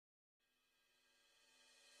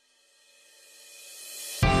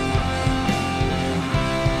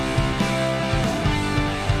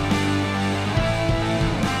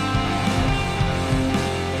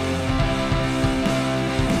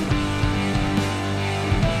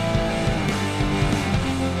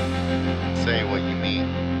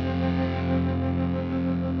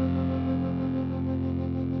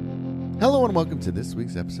Hello and welcome to this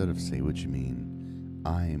week's episode of Say What You Mean.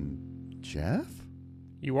 I'm Jeff?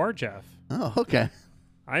 You are Jeff. Oh, okay.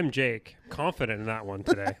 I'm Jake. Confident in that one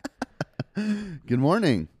today. Good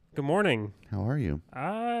morning. Good morning. How are you?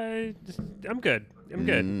 I'm good. I'm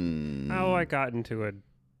good. Oh, I got into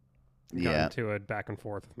a back and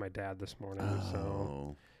forth with my dad this morning,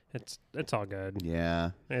 so it's all good. Yeah.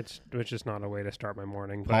 It's just not a way to start my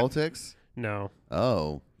morning. Politics? No.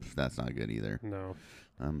 Oh, that's not good either. No.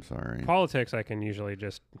 I'm sorry. Politics, I can usually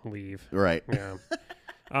just leave. Right. Yeah.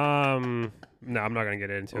 No, I'm not gonna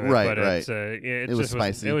get into it. Right, but right. It was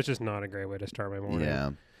spicy. It was just not a great way to start my morning.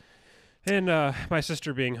 Yeah. And my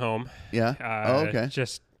sister being home. Yeah. Okay.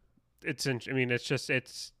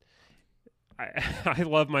 I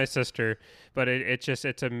love my sister, but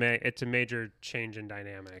it's a major change in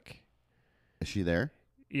dynamic. Is she there?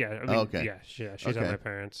 Yeah. Okay. Yeah. She's Okay. at my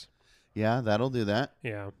parents. Yeah, that'll do that.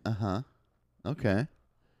 Yeah. Uh-huh. Okay.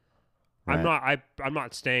 I'm Right.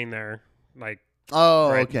 not staying there. Like.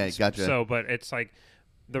 Oh, right? okay. Gotcha. So, but it's like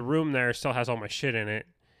the room there still has all my shit in it,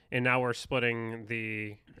 and now we're splitting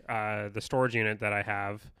the storage unit that I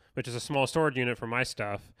have, which is a small storage unit for my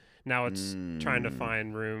stuff. Now it's trying to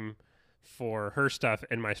find room for her stuff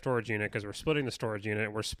in my storage unit because we're splitting the storage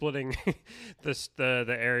unit. We're splitting the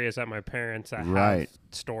areas at my parents that have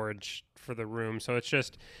storage for the room. So it's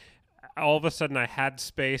just all of a sudden I had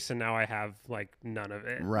space and now I have like none of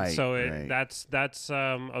it. Right. So that's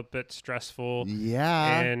a bit stressful.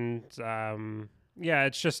 Yeah. And yeah,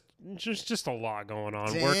 it's just a lot going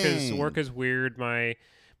on. Dang. Work is weird. The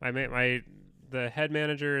head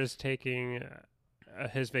manager is taking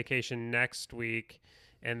his vacation next week,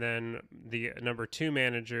 and then the number 2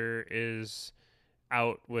 manager is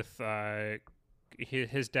out with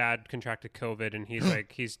his dad contracted COVID, and he's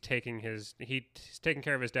like he's taking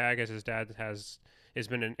care of his dad as his dad has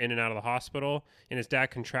been in and out of the hospital, and his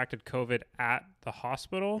dad contracted COVID at the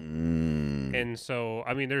hospital. And so,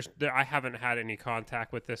 I mean, I haven't had any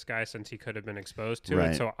contact with this guy since he could have been exposed to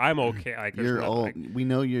it. So I'm okay. Like, we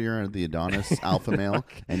know you're the Adonis alpha male,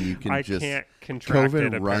 and you can I just can't contract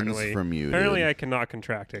COVID it. runs from you. Apparently, dude. I cannot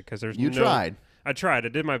contract it because there's tried. I tried. I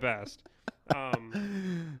did my best.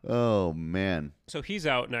 Oh man. So he's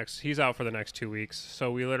out for the next 2 weeks.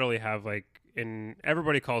 So we literally have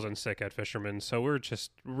everybody calls in sick at Fisherman. So we're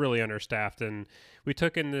just really understaffed, and we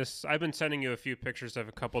took in this. I've been sending you a few pictures of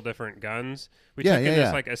a couple different guns. We took in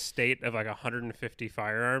this like estate of like 150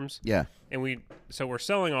 firearms. Yeah. And we're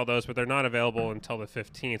selling all those, but they're not available until the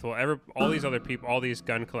 15th. Well, all these other people, all these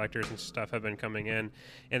gun collectors and stuff have been coming in,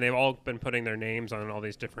 and they've all been putting their names on all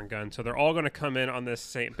these different guns. So they're all going to come in on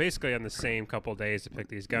basically on the same couple days to pick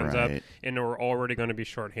these guns up, and we're already going to be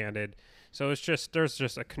shorthanded. So there's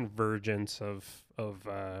just a convergence of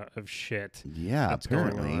shit. Yeah, that's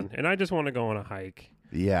apparently. going on, and I just want to go on a hike.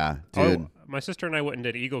 Yeah, dude. My sister and I went and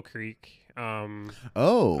did Eagle Creek. On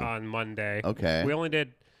Monday. Okay. We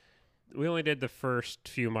only did the first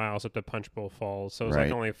few miles up to Punch Bowl Falls, so it was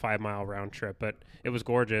like only a 5-mile round trip, but it was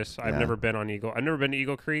gorgeous. I've never been to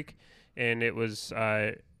Eagle Creek, and it was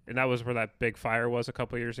and that was where that big fire was a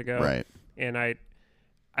couple years ago. Right. And I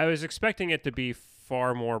was expecting it to be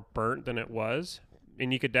far more burnt than it was,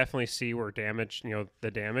 and you could definitely see where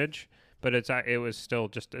the damage, but it was still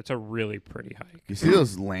it's a really pretty hike. You see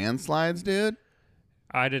those landslides, dude?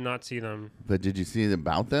 I did not see them. But did you see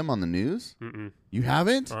about them on the news? Mm-mm. You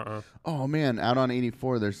haven't? Uh-uh. Oh man, out on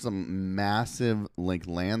 84 there's some massive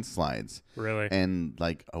landslides. Really? And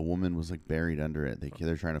a woman was buried under it.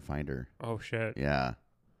 They're trying to find her. Oh shit. Yeah.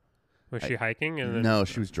 Was she hiking? No,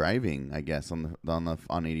 she was driving, I guess, on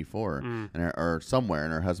 84 or somewhere,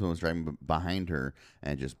 and her husband was driving behind her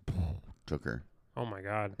and just took her. Oh my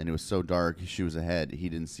god. And it was so dark, she was ahead. He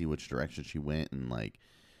didn't see which direction she went, and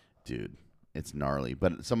dude, it's gnarly.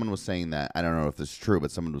 But someone was saying that, I don't know if this is true,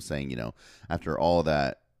 but someone was saying, after all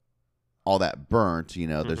that burnt,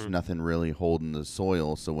 there's nothing really holding the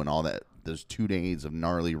soil. So when those 2 days of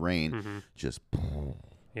gnarly rain just.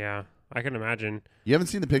 Yeah, I can imagine. You haven't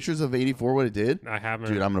seen the pictures of 84, what it did? I haven't.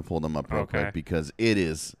 Dude, I'm going to pull them up real quick because it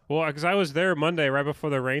is. Well, because I was there Monday right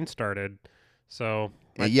before the rain started. So.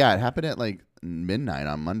 Yeah, it happened at midnight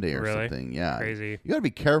on Monday or something. Yeah. Crazy. You got to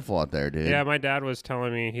be careful out there, dude. Yeah, my dad was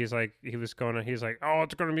telling me, he's like, oh,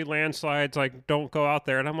 it's going to be landslides. Don't go out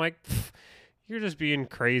there. And I'm like, you're just being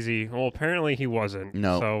crazy. Well, apparently he wasn't.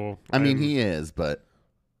 No. So I mean, he is, but.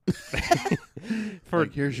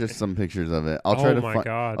 Here's just some pictures of it. I'll try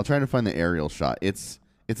to find the aerial shot. It's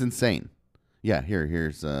insane. Yeah,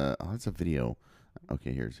 here's that's a video.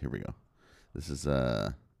 Okay, here we go. This is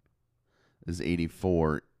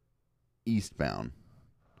 84 eastbound.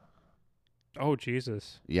 Oh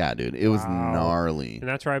Jesus! Yeah, dude, it was Wow. gnarly. And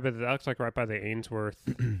that's right, but that looks like right by the Ainsworth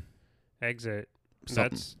exit. Something,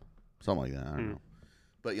 That's something like that. I don't hmm. know.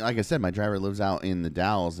 But like I said, my driver lives out in the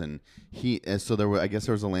Dalles, and so there were. I guess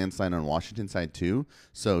there was a landslide on Washington side too.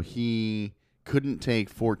 So he couldn't take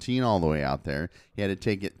 14 all the way out there. He had to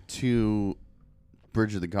take it to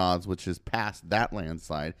Bridge of the Gods, which is past that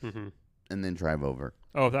landslide, Hmm. and then drive over.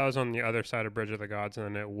 Oh, if that was on the other side of Bridge of the Gods,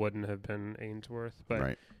 then it wouldn't have been Ainsworth. But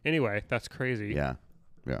Right? anyway, that's crazy. Yeah.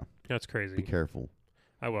 That's Be crazy. careful,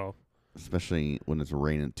 I will, especially when it's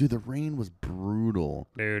raining. Dude, the rain was brutal.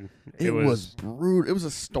 dude. It was brutal. It was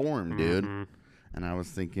a storm, dude. Mhm. And I was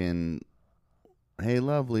thinking, hey,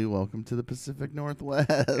 lovely, welcome to the Pacific Northwest.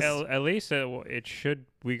 At least it should.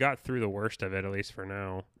 We got through the worst of it, at least for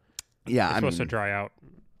now. Yeah, It's I supposed to mean, dry out.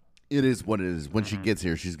 it is what it is. When she Mhm. gets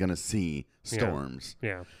here, she's gonna see storms.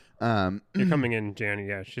 Yeah, Um, you're coming in January.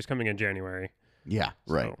 Yeah, she's coming in January. yeah,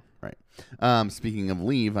 right, So, right. Speaking of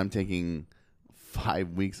leave, I'm taking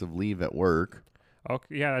 5 weeks of leave at work.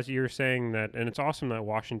 okay, yeah, as you were saying that, and it's awesome that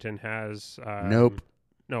Washington has. Nope.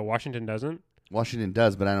 No, Washington doesn't. Washington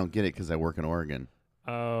does, but I don't get it because I work in Oregon.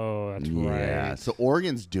 Oh, that's Yeah, right. so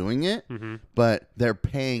Oregon's doing it, Mm-hmm. but they're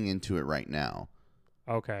paying into it right now.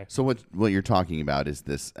 Okay. So what you're talking about is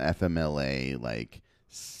this FMLA, like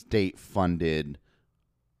state funded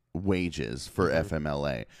wages for Mhm.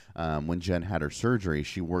 FMLA. When Jen had her surgery,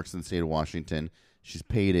 she works in the state of Washington. She's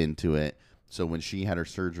paid into it. So when she had her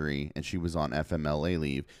surgery and she was on FMLA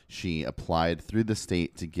leave, she applied through the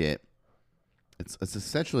state to get. It's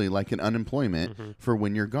essentially like an unemployment Mhm. for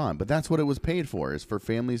when you're gone. But that's what it was paid for, is for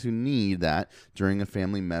families who need that during a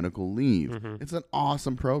family medical leave. Mhm. It's an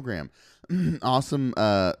awesome program. Awesome.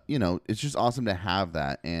 It's just awesome to have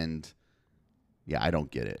that. And yeah, I don't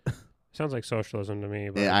get it. Sounds like socialism to me.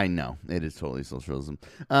 But Yeah, I know. It is totally socialism.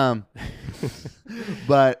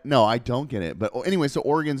 But no, I don't get it. But anyway, so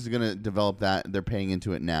Oregon's going to develop that. They're paying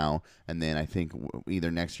into it now. And then I think either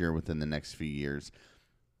next year or within the next few years,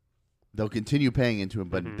 they'll continue paying into it,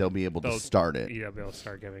 but Mhm. they'll be able to They'll- start it. yeah, be able to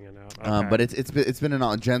start giving it out. Okay. But it's been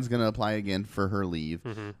an. Jen's going to apply again for her leave,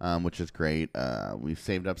 Mhm. which is great. We've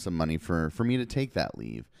saved up some money for me to take that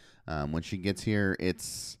leave. When she gets here,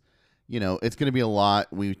 it's going to be a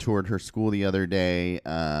lot. We toured her school the other day.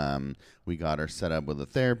 We got her set up with a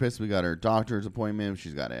therapist. We got her doctor's appointment.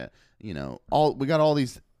 She's got we got all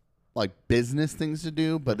these like business things to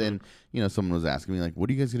do. But then someone was asking me like, what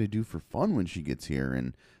are you guys going to do for fun when she gets here?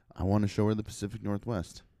 And I want to show her the Pacific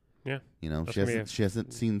Northwest. Yeah. She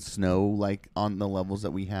hasn't seen snow like on the levels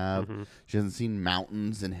that we have. Mhm. She hasn't seen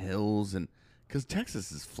mountains and hills, and because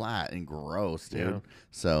Texas is flat and gross, dude. Yeah.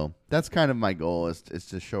 So that's kind of my goal is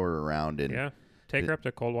to show her around. And Yeah. Take her up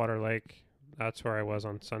to Coldwater Lake. That's where I was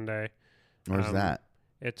on Sunday. where's that?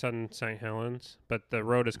 It's on St. Helens, but the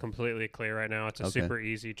road is completely clear right now. It's a Okay. super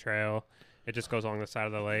easy trail. It just goes along the side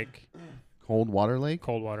of the lake. Coldwater Lake.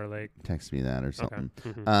 Coldwater Lake. Text me that or something. Okay.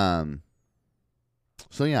 Mhm.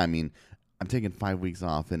 So yeah, I mean, I'm taking 5 weeks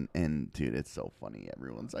off, and dude, it's so funny.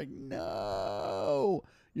 Everyone's like, "No,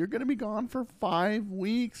 you're gonna be gone for 5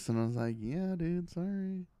 weeks," and I was like, "Yeah, dude,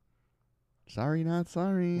 sorry, not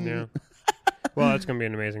sorry." Yeah. Well, it's gonna be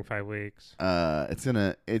an amazing 5 weeks. It's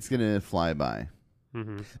gonna fly by.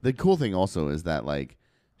 Mm-hmm. The cool thing also is that like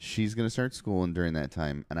she's gonna start school and during that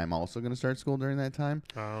time, and I'm also gonna start school during that time.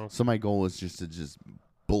 Oh. So my goal is just to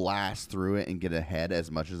blast through it and get ahead as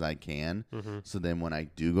much as I can. Mm-hmm. So then when I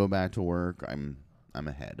do go back to work, I'm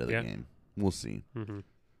ahead of the Yeah. game. We'll see. Mm-hmm.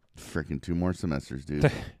 Freaking 2 more semesters, dude.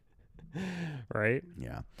 Right.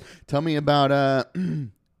 Yeah. Tell me about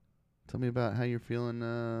how you're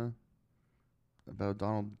feeling about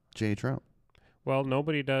Donald J. Trump. Well,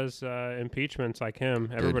 nobody does impeachments like him.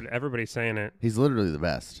 Everybody's saying it. He's literally the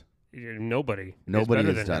best. Nobody. is Nobody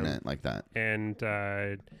better has than done him. it like that. And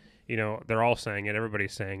they're all saying it.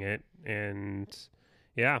 Everybody's saying it. And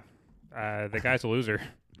yeah, the guy's a loser.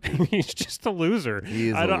 He's just a loser. He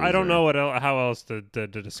is I a don't loser. know how else to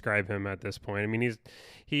describe him at this point. I mean,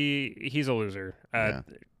 he's a loser. Yeah.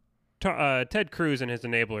 Ted Cruz and his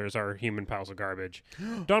enablers are human piles of garbage.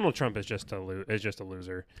 Donald Trump is just a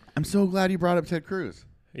loser. I'm so glad you brought up Ted Cruz.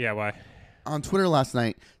 Yeah, why? On Twitter last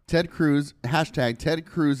night, Ted Cruz, #Ted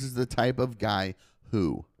Cruz is the type of guy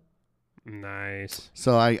who. Nice.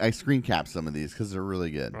 So I screen capped some of these because they're really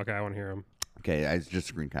good. Okay, I want to hear him. Okay, I just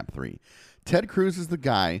screen capped 3. Ted Cruz is the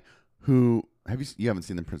guy who you haven't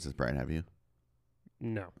seen The Princess Bride, have you?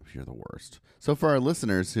 No. You're the worst. So for our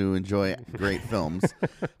listeners who enjoy great films,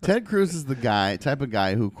 Ted Cruz is the type of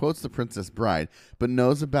guy who quotes The Princess Bride, but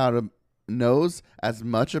knows as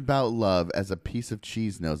much about love as a piece of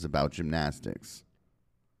cheese knows about gymnastics.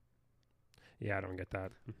 Yeah, I don't get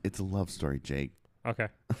that. It's a love story, Jake. Okay.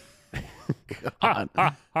 God.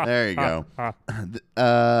 There you go.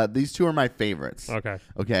 These two are my favorites. Okay.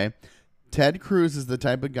 Okay. Ted Cruz is the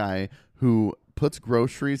type of guy who puts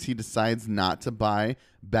groceries he decides not to buy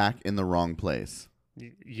back in the wrong place.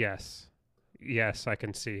 Yes. Yes, I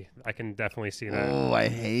can see. I can definitely see that. Oh, I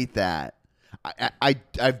hate that.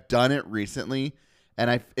 I've done it recently,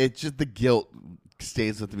 and it's just the guilt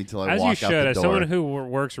stays with me till I As walk you out should. the As door. someone who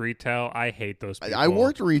works retail, I hate those people. I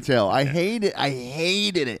worked retail. I hate it. I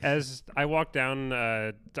hated it. As I walked down,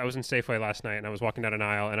 I was in Safeway last night, and I was walking down an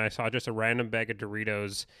aisle, and I saw just a random bag of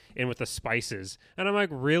Doritos in with the spices, and I'm like,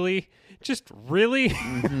 really? Just really?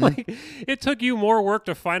 Mm-hmm. Like, it took you more work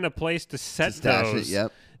to find a place to set Stash those it,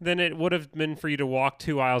 yep. than it would have been for you to walk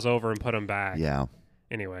 2 aisles over and put them back. Yeah.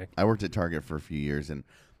 Anyway. I worked at Target for a few years, and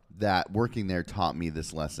that working there taught me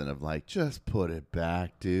this lesson of like, just put it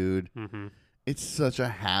back, dude. Mm-hmm. It's such a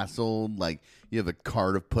hassle. Like, you have a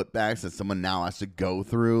cart of putbacks that someone now has to go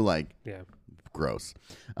through. Like, Yeah. gross.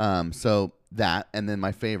 So that, and then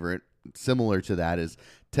my favorite, similar to that, is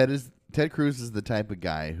Ted Cruz is the type of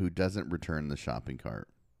guy who doesn't return the shopping cart.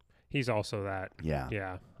 He's also that.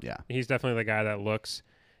 Yeah. Yeah. He's definitely the guy that looks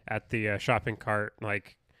at the shopping cart,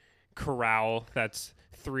 like, corral that's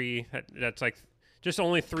like just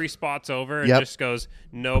only 3 spots over and just goes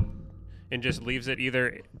nope and just leaves it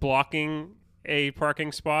either blocking a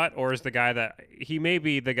parking spot, or is the guy that he may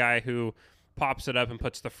be the guy who pops it up and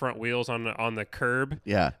puts the front wheels on the curb,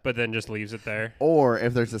 but then just leaves it there. Or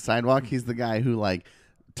if there's a sidewalk, he's the guy who like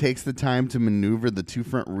takes the time to maneuver the 2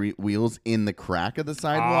 front wheels in the crack of the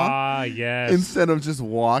sidewalk yes, instead of just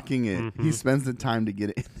walking it. Mm-hmm. He spends the time to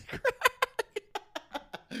get it in the crack.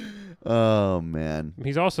 Oh man,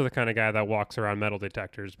 he's also the kind of guy that walks around metal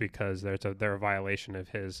detectors because they're a violation of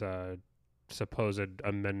his supposed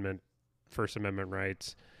First Amendment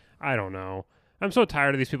rights. I don't know. I'm so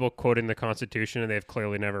tired of these people quoting the Constitution and they've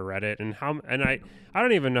clearly never read it. And I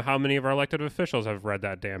don't even know how many of our elected officials have read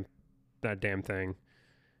that damn thing.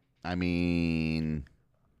 I mean,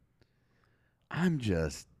 I'm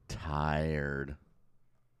just tired.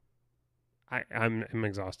 I'm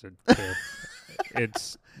exhausted too.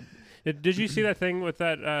 Did you see that thing with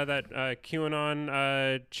that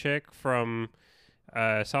QAnon chick from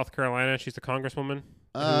South Carolina? She's the congresswoman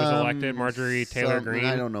who was elected, Marjorie Taylor Greene.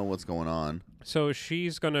 I don't know what's going on. So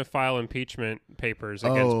she's going to file impeachment papers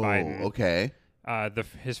against Biden. Okay.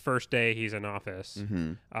 His first day he's in office.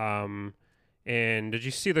 Mm-hmm. And did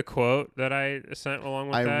you see the quote that I sent along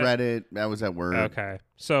with that? I read it. I was at work. Okay.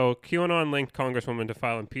 So QAnon linked Congresswoman to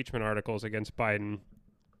file impeachment articles against Biden.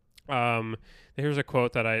 Here's a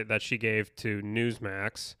quote that she gave to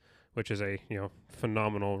Newsmax, which is a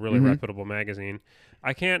phenomenal, really reputable magazine.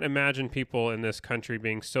 I can't imagine people in this country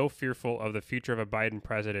being so fearful of the future of a Biden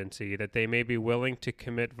presidency that they may be willing to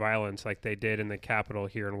commit violence like they did in the Capitol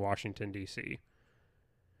here in Washington, D.C.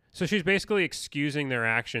 So she's basically excusing their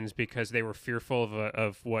actions because they were fearful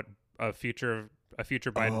of what a future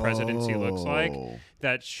Biden presidency looks like.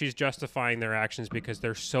 That she's justifying their actions because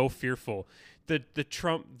they're so fearful.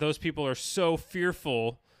 Those people are so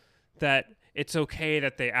fearful that it's okay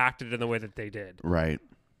that they acted in the way that they did. Right.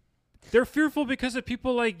 They're fearful because of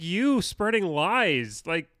people like you spreading lies.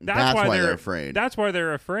 Like that's why they're afraid. That's why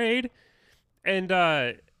they're afraid. And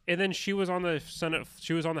then she was on the Senate.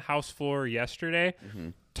 She was on the House floor yesterday,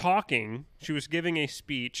 talking. She was giving a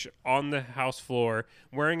speech on the House floor,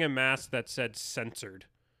 wearing a mask that said "censored."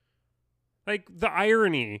 Like the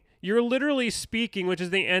irony. You're literally speaking, which is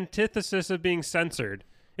the antithesis of being censored.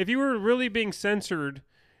 If you were really being censored,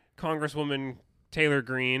 Congresswoman Taylor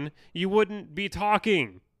Greene, you wouldn't be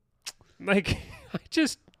talking. Like,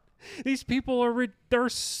 these people they're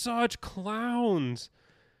such clowns.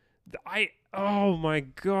 Oh my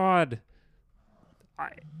God.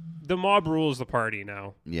 The mob rules the party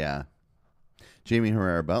now. Yeah. Jamie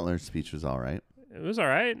Herrera Butler's speech was all right. It was all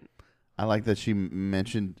right. I like that she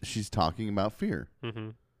mentioned she's talking about fear. Mm-hmm.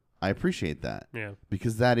 I appreciate that. Yeah.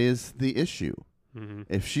 Because that is the issue. Mm-hmm.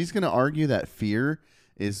 If she's going to argue that fear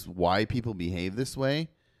is why people behave this way,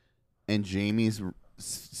 and Jamie's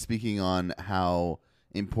speaking on how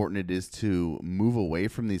important it is to move away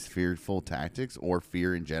from these fearful tactics or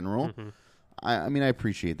fear in general, I mean, I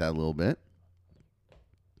appreciate that a little bit.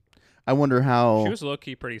 I wonder how... She was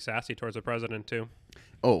low-key pretty sassy towards the president, too.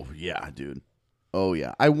 Oh, yeah, dude. Oh,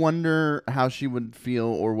 yeah. I wonder how she would feel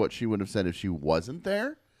or what she would have said if she wasn't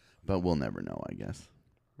there, but we'll never know, I guess.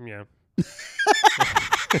 Yeah.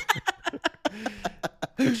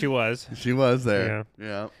 But she was. She was there.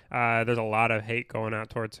 Yeah. There's a lot of hate going out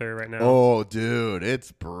towards her right now. Oh, dude,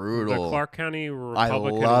 it's brutal. The Clark County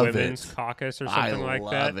Republican Women's Caucus or something like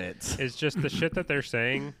that. I love it. It's just the shit that they're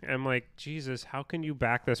saying. I'm like, Jesus, how can you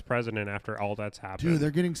back this president after all that's happened? Dude,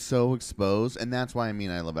 they're getting so exposed, and that's why I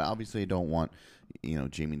love it. Obviously, I don't want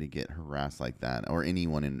Jamie to get harassed like that, or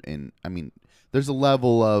anyone in there's a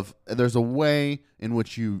way in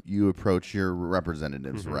which you approach your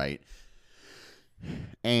representatives, Mm-hmm. right?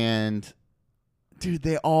 And dude,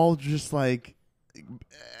 they all just like,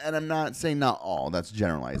 and I'm not saying not all, that's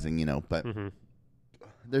generalizing, but Mm-hmm.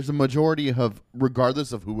 there's a majority of,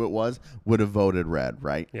 regardless of who it was, would have voted red,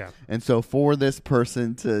 right? Yeah. And so for this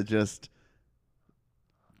person to just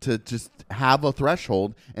have a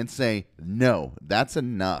threshold and say, no, that's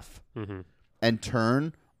enough, Mm-hmm. and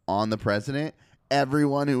turn on the president,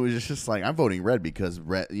 everyone who was just like, I'm voting red because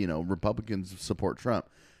Republicans support Trump.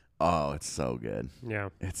 Oh, it's so good. Yeah.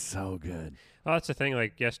 It's so good. Well, that's the thing.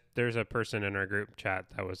 Like, yes, there's a person in our group chat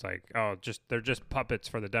that was like, "Oh, they're just puppets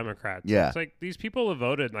for the Democrats." Yeah. It's like these people have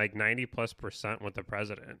voted like 90+% with the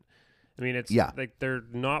president. I mean, it's like they're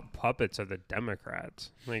not puppets of the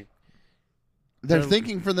Democrats. Like, they're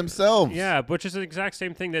thinking for themselves. Yeah, which is the exact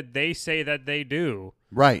same thing that they say that they do.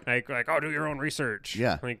 Right. Like, oh, do your own research.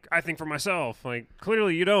 Yeah. Like, I think for myself. Like,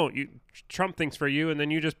 clearly you don't. Trump thinks for you, and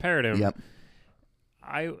then you just parrot him. Yep.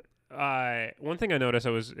 One thing I noticed, I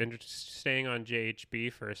was staying on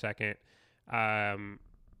JHB for a second. Do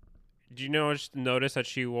you notice that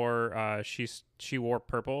she wore she wore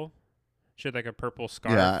purple? She had like a purple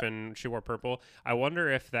scarf and she wore purple. I wonder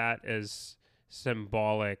if that is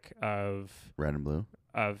symbolic of red and blue.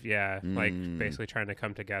 Like basically trying to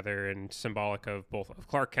come together, and symbolic of both of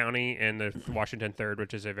Clark County and the Washington 3rd,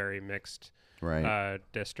 which is a very mixed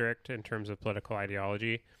district in terms of political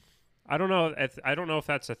ideology. I don't know if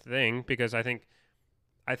that's a thing, because I think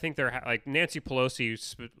they're like Nancy Pelosi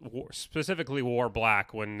specifically wore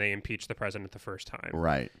black when they impeached the president the first time.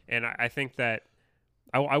 Right. And I think that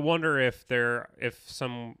I wonder if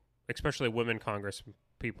some, especially women Congress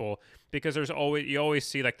people, because you always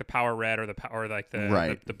see like the power red or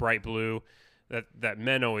the bright blue that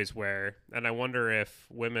men always wear, and I wonder if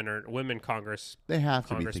women Congress, they have to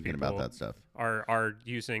be Congress thinking about that stuff, are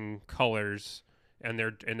using colors and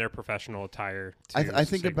their professional attire. I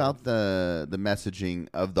think about the messaging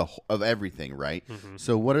of everything, right? Mm-hmm.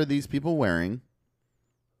 So what are these people wearing,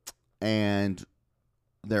 and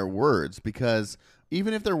their words? Because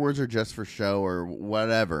even if their words are just for show or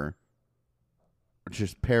whatever,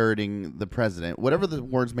 just parroting the president, whatever the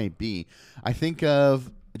words may be, I think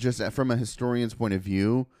of, just from a historian's point of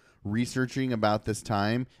view, researching about this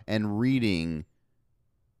time and reading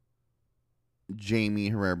Jamie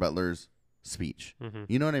Herrera Butler's speech. Mm-hmm.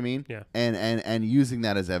 You know what I mean? Yeah. And using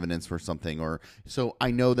that as evidence for something, or so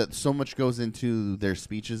I know that so much goes into their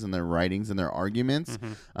speeches and their writings and their arguments,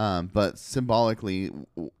 but symbolically,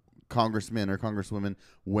 congressmen or congresswomen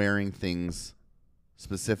wearing things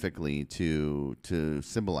specifically to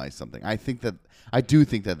symbolize something. I do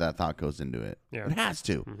think that thought goes into it. Yeah. It has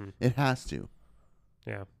to. Mm-hmm. It has to.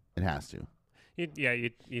 Yeah. It has to.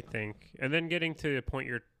 You think. And then getting to the point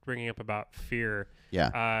you're bringing up about fear.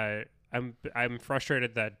 Yeah. I'm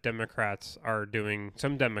frustrated that some Democrats are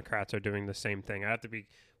doing the same thing.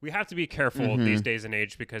 We have to be careful these days and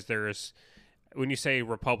age, because when you say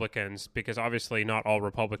Republicans, because obviously not all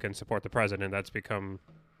Republicans support the president. That's become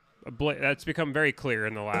very clear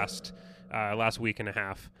in the last week and a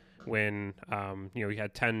half, when we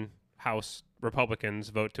had 10 House Republicans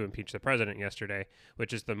vote to impeach the president yesterday,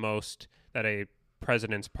 which is the most that a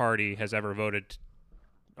president's party has ever voted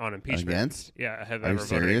on impeachment. Against? Yeah, have Are you ever voted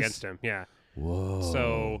serious? against him. Yeah. Whoa.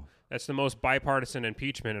 So that's the most bipartisan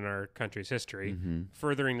impeachment in our country's history,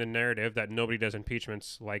 furthering the narrative that nobody does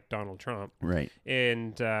impeachments like Donald Trump. Right.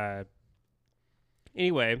 And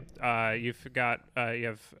anyway, you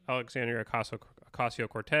have Alexandria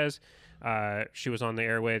Ocasio-Cortez. She was on the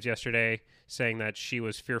airwaves yesterday saying that she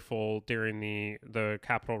was fearful during the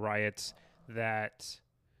Capitol riots that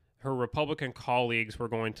her Republican colleagues were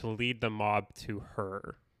going to lead the mob to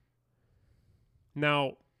her.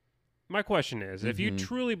 Now, my question is, if you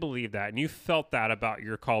truly believe that and you felt that about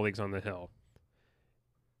your colleagues on the Hill,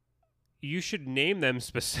 you should name them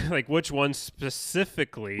like which ones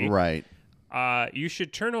specifically. Right. You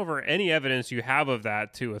should turn over any evidence you have of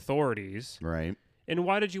that to authorities. Right. And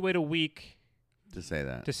why did you wait a week To say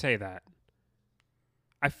that.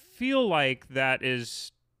 I feel like that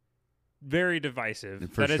is very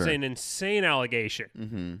divisive. For That is sure. an insane allegation.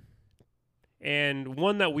 Mm-hmm. And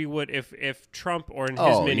one that we would, if Trump or his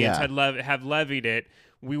Oh, minions yeah. have levied it,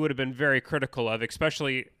 we would have been very critical of,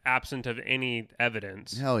 especially absent of any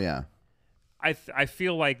evidence. Hell yeah. I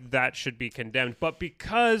feel like that should be condemned. But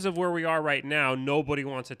because of where we are right now, nobody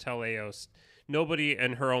wants to tell AOC. Nobody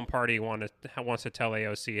in her own party wants to tell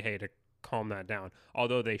AOC, hey, to calm that down.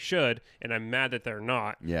 Although they should, and I'm mad that they're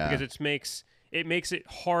not. Yeah. Because it makes it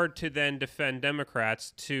hard to then defend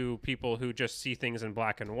Democrats to people who just see things in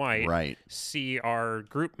black and white. Right. See our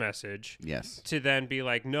group message. Yes. To then be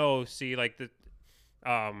like, no, see, like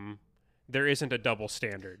there isn't a double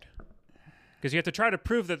standard. Because you have to try to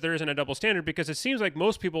prove that there isn't a double standard, because it seems like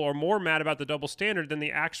most people are more mad about the double standard than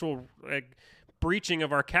the actual breaching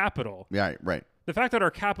of our Capitol. Yeah, right. The fact that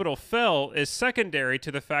our Capitol fell is secondary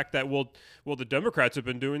to the fact that, well, the Democrats have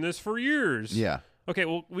been doing this for years. Yeah. Okay,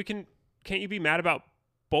 well, can't you be mad about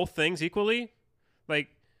both things equally? Like,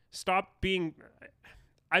 stop being,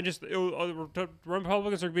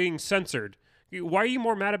 Republicans are being censored. Why are you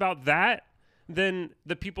more mad about that than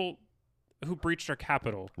the people who breached our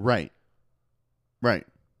Capitol? Right. Right.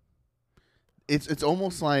 It's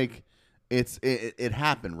almost like it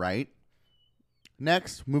happened, right?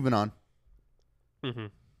 Next, moving on. Mm-hmm.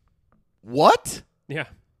 What? Yeah.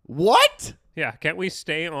 What? Yeah. Can't we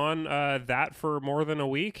stay on that for more than a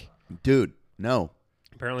week? Dude, no.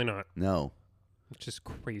 Apparently not. No. Which is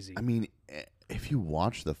crazy. I mean, if you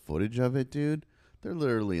watch the footage of it, dude, they're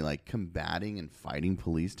literally like combating and fighting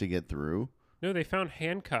police to get through. No, they found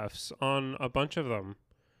handcuffs on a bunch of them.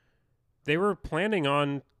 They were planning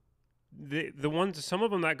on the ones. Some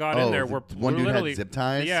of them that got in there were one dude literally had zip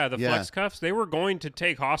ties. Yeah, the flex cuffs. They were going to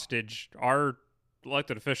take hostage our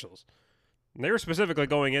elected officials. And they were specifically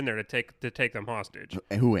going in there to take them hostage.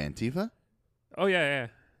 Who, Antifa? Oh yeah.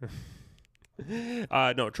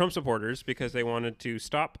 No, Trump supporters, because they wanted to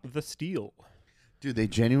stop the steal. Dude, they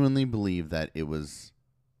genuinely believe that it was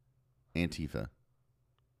Antifa.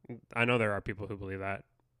 I know there are people who believe that,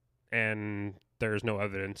 and there's no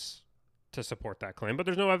evidence to support that claim, but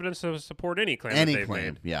there's no evidence to support any claim that they've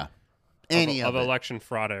made. Yeah. Any of of it. election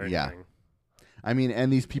fraud or anything. Yeah. I mean,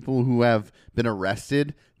 and these people who have been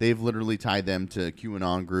arrested, they've literally tied them to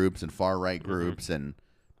QAnon groups and far right groups,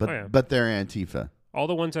 but they're Antifa. All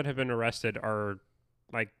the ones that have been arrested are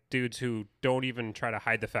like dudes who don't even try to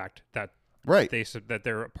hide the fact that that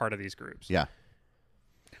they're a part of these groups. Yeah.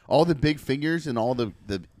 All the big figures and all the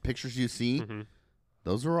pictures you see,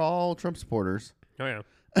 those are all Trump supporters. Oh yeah.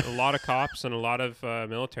 A lot of cops and a lot of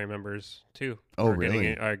military members too. Oh,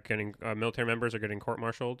 really? Getting military members are getting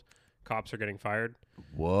court-martialed. Cops are getting fired.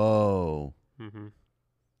 Whoa. Mm-hmm.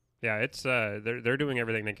 Yeah, it's they're doing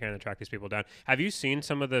everything they can to track these people down. Have you seen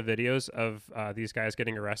some of the videos of these guys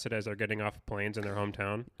getting arrested as they're getting off planes in their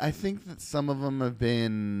hometown? I think that some of them have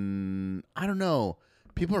been, I don't know.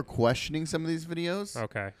 People are questioning some of these videos.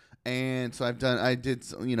 Okay. And so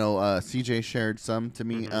CJ shared some to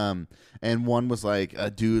me. And one was like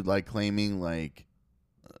a dude like claiming like,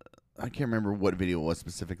 I can't remember what video it was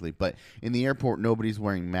specifically, but in the airport, nobody's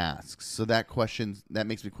wearing masks. So that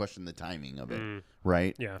makes me question the timing of it.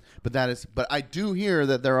 Right. Yeah. But I do hear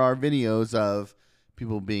that there are videos of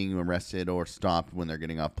people being arrested or stopped when they're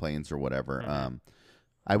getting off planes or whatever.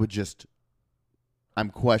 I'm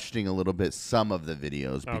questioning a little bit some of the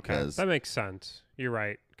videos because that makes sense. You're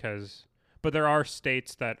right. But there are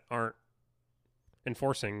states that aren't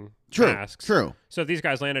enforcing masks. True. So if these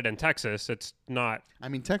guys landed in Texas, it's not. I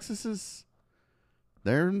mean, Texas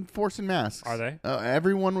they're enforcing masks. Are they?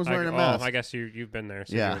 Everyone was wearing a mask. I guess you've been there,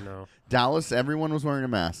 so yeah. you would know. Dallas, everyone was wearing a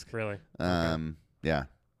mask. Really? Yeah.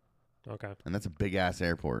 Okay. And that's a big ass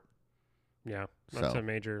airport. Yeah, that's a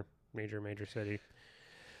major city.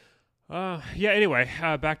 Anyway,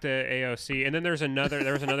 back to AOC, and then there was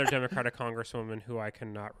another Democratic congresswoman who I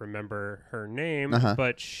cannot remember her name,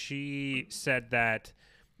 but she said that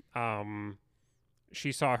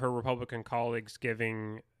she saw her Republican colleagues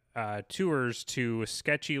giving tours to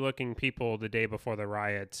sketchy-looking people the day before the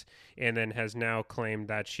riots, and then has now claimed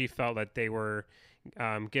that she felt that they were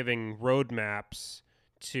giving roadmaps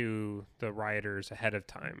to the rioters ahead of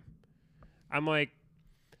time. I'm like,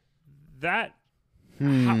 that...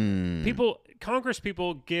 Congress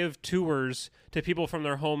people give tours to people from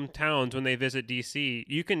their hometowns when they visit D.C.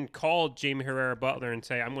 You can call Jamie Herrera Butler and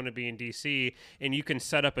say, I'm going to be in D.C., and you can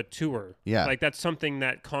set up a tour. Yeah. Like, that's something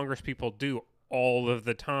that Congress people do all of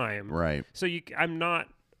the time. Right. So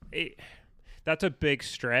that's a big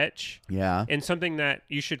stretch. Yeah. And something that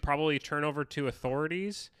you should probably turn over to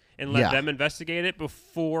authorities and let them investigate it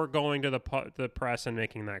before going to the press and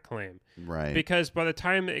making that claim. Right. Because by the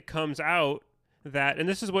time it comes out that, and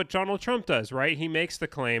this is what Donald Trump does, right? He makes the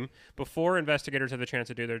claim before investigators have the chance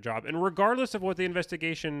to do their job, and regardless of what the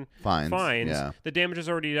investigation finds, yeah. the damage is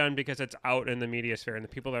already done because it's out in the media sphere, and the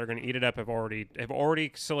people that are going to eat it up it's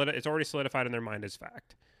already solidified in their mind as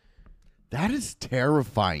fact. That is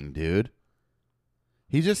terrifying, dude.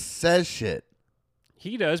 He just says shit.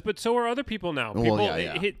 He does, but so are other people now. Well, People,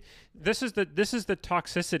 yeah. This is the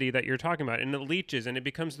toxicity that you're talking about, and it leaches, and it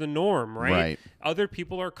becomes the norm, right? Right. Other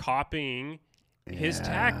people are copying his Yeah.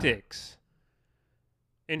 tactics.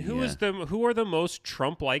 And who are the most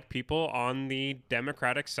Trump-like people on the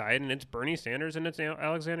Democratic side? And it's Bernie Sanders and it's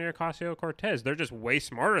Alexandria Ocasio-Cortez. They're just way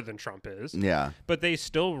smarter than Trump is. Yeah. But they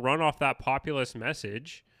still run off that populist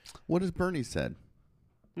message. What has Bernie said?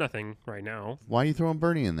 Nothing right now. Why are you throwing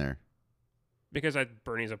Bernie in there? Because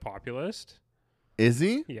Bernie's a populist. Is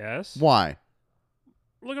he? Yes. Why?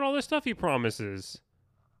 Look at all this stuff he promises.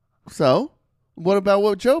 So, what about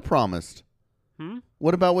what Joe promised? Hmm?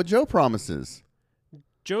 What about what Joe promises?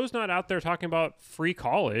 Joe's not out there talking about free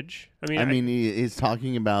college. He's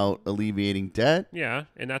talking about alleviating debt. Yeah,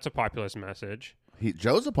 and that's a populist message.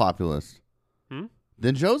 Joe's a populist. Hmm?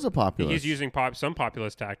 Then Joe's a populist. He's using some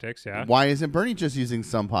populist tactics, yeah. Why isn't Bernie just using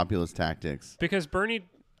some populist tactics? Because Bernie...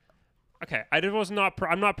 Okay,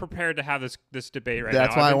 I'm not prepared to have this debate right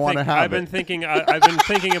That's now. why I want to have I've been thinking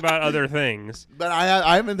about other things. But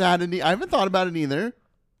I haven't thought about it either.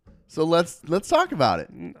 So let's talk about it.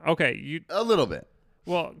 Okay, a little bit.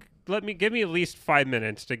 Well, give me at least 5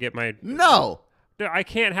 minutes to get my. No. I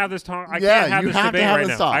can't have this talk. I Yeah, can't have you this have debate to have right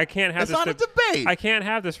this now. talk. I can't have It's this. not a debate. I can't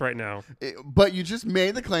have this right now. But you just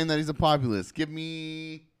made the claim that he's a populist. Give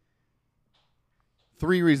me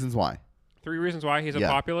 3 reasons why. 3 reasons why he's a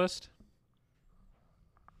populist.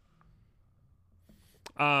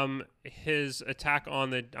 His attack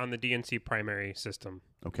on the DNC primary system.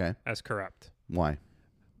 Okay. As corrupt. Why?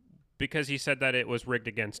 Because he said that it was rigged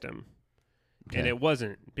against him. Okay. And it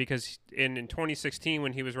wasn't, because in 2016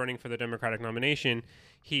 when he was running for the Democratic nomination,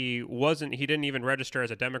 he didn't even register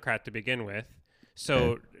as a Democrat to begin with.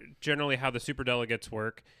 So generally how the superdelegates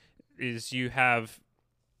work is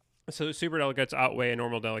superdelegates outweigh a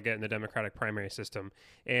normal delegate in the Democratic primary system.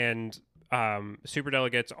 And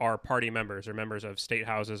superdelegates are party members or members of state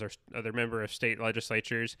houses, or they're members of state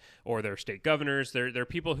legislatures, or they're state governors. They're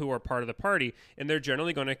people who are part of the party, and they're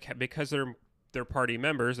generally going to, because they're party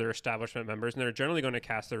members, they're establishment members, and they're generally going to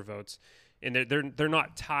cast their votes, and they're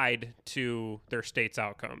not tied to their state's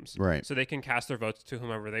outcomes, right? So they can cast their votes to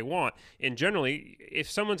whomever they want. And generally, if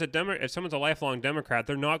someone's a lifelong Democrat,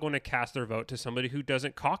 they're not going to cast their vote to somebody who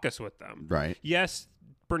doesn't caucus with them, right? Yes,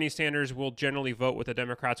 Bernie Sanders will generally vote with the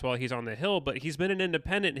Democrats while he's on the Hill, but he's been an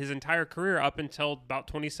independent his entire career up until about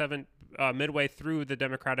midway through the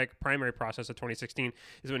Democratic primary process of 2016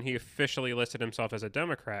 is when he officially listed himself as a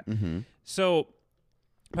Democrat. Mm-hmm. So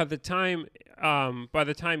by the time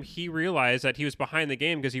he realized that he was behind the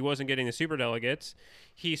game because he wasn't getting the superdelegates,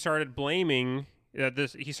 he started blaming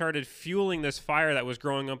he started fueling this fire that was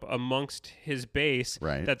growing up amongst his base,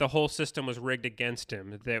 right? That the whole system was rigged against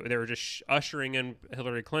him. They were just ushering in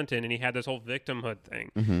Hillary Clinton, and he had this whole victimhood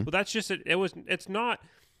thing. Mm-hmm. Well, that's just it. It's not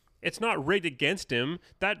rigged against him.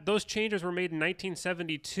 Those changes were made in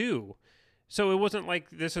 1972. So it wasn't like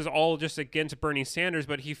this is all just against Bernie Sanders,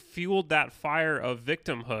 but he fueled that fire of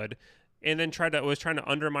victimhood and then was trying to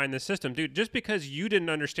undermine the system. Dude, just because you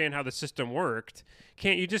didn't understand how the system worked,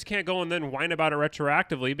 you just can't go and then whine about it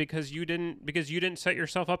retroactively because you didn't set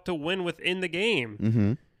yourself up to win within the game.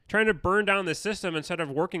 Mm-hmm. Trying to burn down the system instead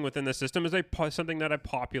of working within the system is something that a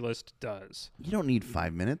populist does. You don't need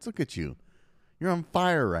 5 minutes. Look at you. You're on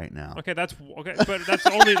fire right now. Okay, but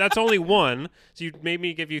that's only one. So you made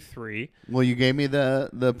me give you 3. Well, you gave me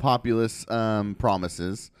the populist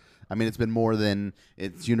promises. I mean, it's been more than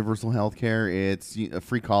it's universal health care, it's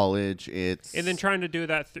free college, it's and then trying to do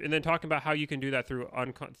that, and then talking about how you can do that through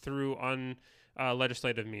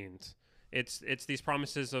legislative means. It's these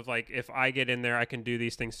promises of like, if I get in there, I can do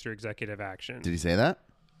these things through executive action. Did he say that?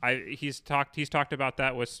 He's talked about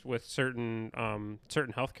that with certain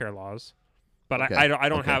healthcare laws. But okay. I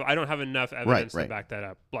don't have enough evidence to back that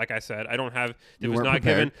up. Like I said, I don't have.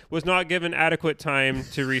 Was not given adequate time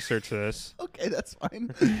to research this. Okay, that's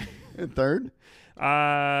fine. And third.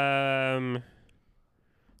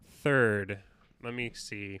 Third. Let me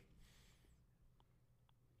see.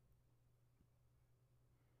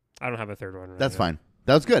 I don't have a third one. That's fine.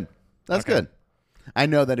 That was good. That's good. I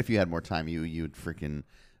know that if you had more time, you'd freaking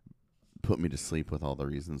put me to sleep with all the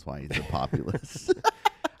reasons why he's a populist.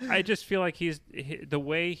 I just feel like the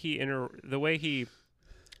way he interacts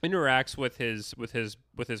with his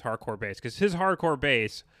hardcore base, because his hardcore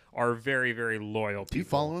base are very, very loyal people. Do you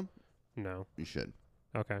follow him? No. You should.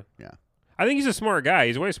 Okay. Yeah. I think he's a smart guy.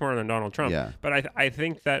 He's way smarter than Donald Trump. Yeah. But I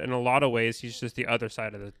think that in a lot of ways he's just the other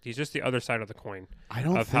side of the coin I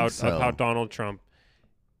don't of think how so. of how Donald Trump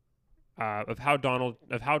of how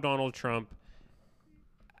Donald Trump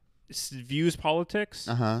views politics.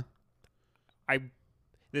 Uh-huh.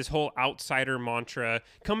 This whole outsider mantra,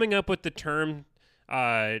 coming up with the term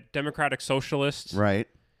democratic socialists, Right.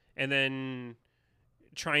 and then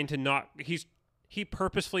trying to not he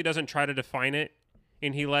purposefully doesn't try to define it,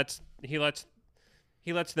 and he lets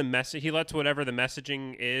the message, he lets whatever the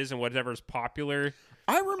messaging is and whatever is popular.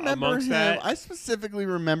 I remember amongst him. that. I specifically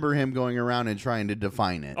remember him going around and trying to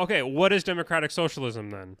define it. Okay, what is democratic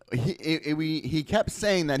socialism then? He kept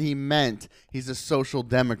saying that he meant he's a social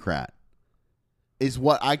democrat. Is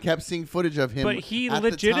what I kept seeing footage of him. But he at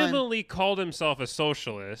the time. legitimately called himself a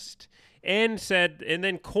socialist and said, and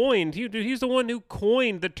then coined. He's the one who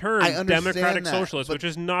coined the term I understand democratic that, socialist, but- which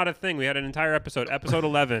is not a thing. We had an entire episode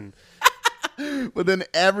 11. But then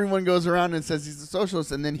everyone goes around and says he's a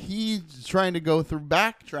socialist, and then he's trying to go through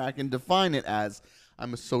backtrack and define it as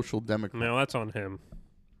I'm a social democrat. No, that's on him.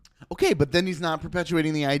 Okay, but then he's not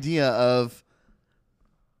perpetuating the idea of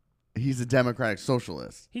he's a democratic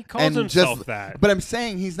socialist. He calls And himself that. But I'm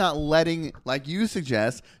saying he's not letting, like you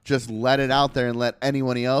suggest, just let it out there and let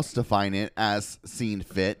anyone else define it as seen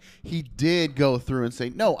fit. He did go through and say,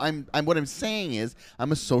 "No, I'm what I'm saying is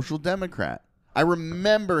I'm a social democrat." I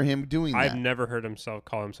remember him doing that. I've never heard him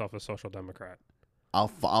call himself a social democrat. I'll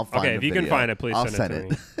find. Okay, the if you can video. find it, please I'll send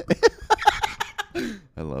it to me.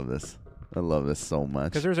 I love this. I love this so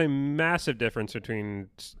much. Because there's a massive difference between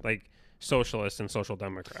like socialist and social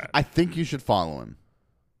democrat. I think you should follow him.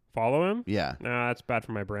 Follow him? Yeah. Nah, that's bad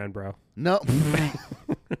for my brand, bro. No.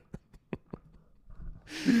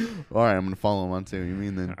 All right, I'm gonna follow him on too. You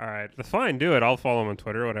mean then? All right, fine, do it. I'll follow him on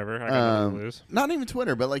Twitter, whatever. I got nothing to lose. Not even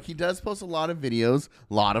Twitter, but like he does post a lot of videos.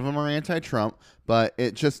 A lot of them are anti-Trump, but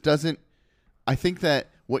it just doesn't. I think that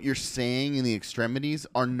what you're saying in the extremities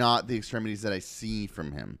are not the extremities that I see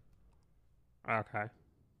from him. Okay,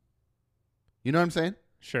 You know what I'm saying?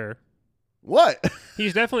 sure. What?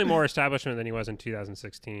 He's definitely more establishment than he was in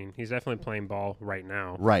 2016. He's definitely playing ball right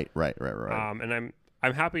now. Right. And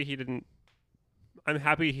I'm happy he didn't. I'm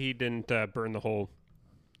happy he didn't burn the whole.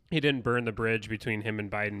 He didn't burn the bridge between him and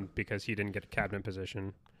Biden because he didn't get a cabinet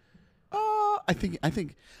position. I think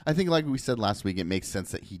like we said last week, it makes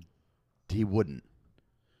sense that he wouldn't,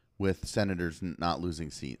 with senators not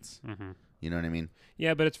losing seats. Mm-hmm. You know what I mean?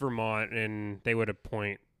 Yeah, but it's Vermont, and they would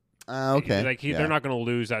appoint. Okay. Like yeah. they're not going to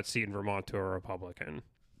lose that seat in Vermont to a Republican.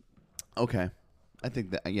 Okay. I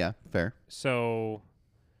think that fair. So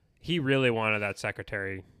he really wanted that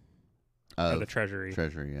secretary of the Treasury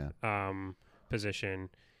position,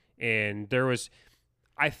 and there was,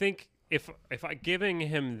 I think if I giving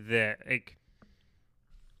him the like,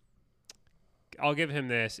 I'll give him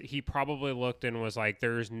this. He probably looked and was like,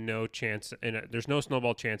 "There's no chance, there's no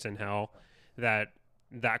snowball chance in hell that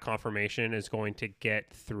confirmation is going to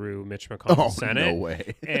get through Mitch McConnell's Senate." No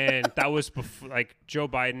way. And that was before, like Joe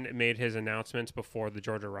Biden made his announcements before the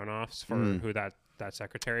Georgia runoffs for who that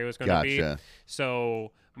secretary was going to be.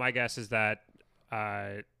 So my guess is that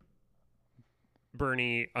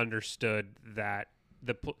Bernie understood that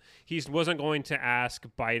he wasn't going to ask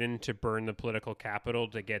Biden to burn the political capital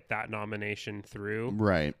to get that nomination through,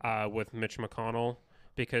 Right. with Mitch McConnell,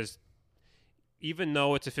 because even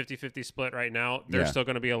though it's a 50-50 split right now, there's still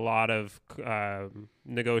going to be a lot of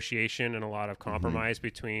negotiation and a lot of compromise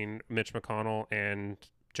between Mitch McConnell and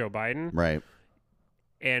Joe Biden. Right.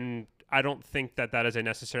 And I don't think that is a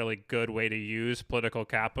necessarily good way to use political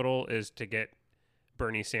capital, is to get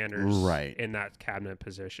Bernie Sanders in that cabinet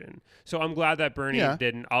position. So I'm glad that Bernie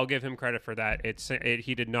didn't. I'll give him credit for that.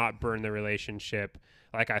 He did not burn the relationship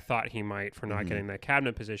like I thought he might for not getting that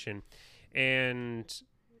cabinet position. And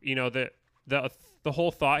you know, the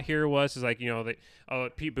whole thought here was Pete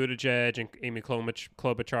Buttigieg and Amy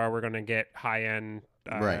Klobuchar were going to get high-end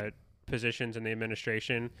positions in the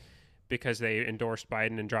administration because they endorsed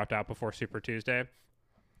Biden and dropped out before Super Tuesday.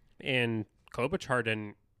 And Klobuchar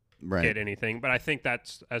didn't get anything. But I think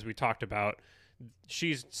that's, as we talked about,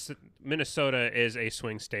 Minnesota is a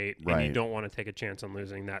swing state, and you don't want to take a chance on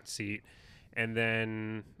losing that seat. And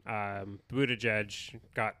then Buttigieg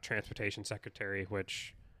got transportation secretary,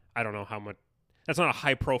 which I don't know how much. That's not a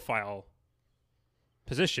high-profile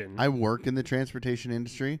position. I work in the transportation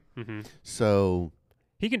industry, so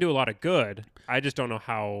he can do a lot of good. I just don't know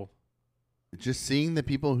how. Just seeing the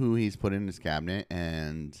people who he's put in his cabinet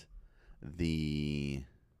and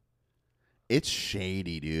it's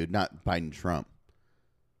shady, dude. Not Biden, Trump.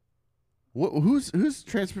 Who's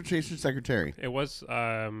transportation secretary? It was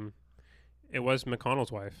It was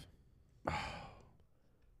McConnell's wife.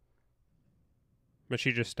 But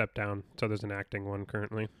she just stepped down, so there's an acting one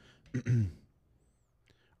currently.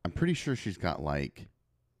 I'm pretty sure she's got like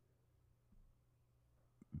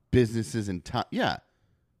businesses and time. Yeah,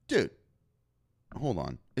 dude. Hold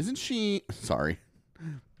on. Isn't she? Sorry.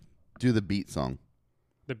 Do the beat song.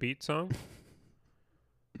 The beat song?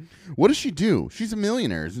 What does she do? She's a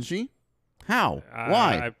millionaire, isn't she? How?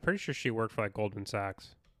 Why? I'm pretty sure she worked for like Goldman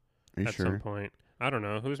Sachs Are you at sure? some point. I don't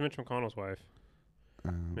know. Who's Mitch McConnell's wife?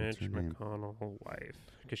 What's Mitch her name? McConnell wife.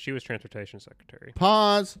 Because she was transportation secretary.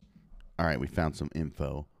 Pause. All right, we found some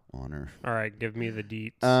info on her. All right, give me the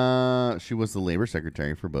deets. She was the labor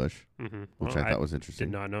secretary for Bush, which I thought was Did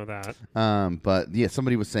interesting. not know that. But yeah,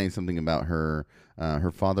 somebody was saying something about her.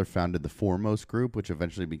 Her father founded the Foremost Group, which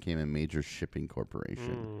eventually became a major shipping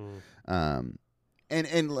corporation.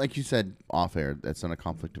 And like you said off air, that's not a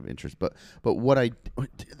conflict of interest. But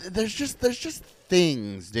there's just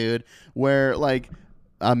things, dude, where like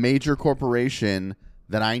a major corporation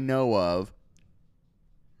that I know of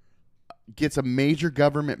gets a major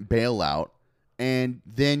government bailout, and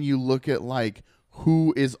then you look at like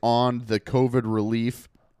who is on the COVID relief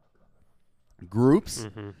groups,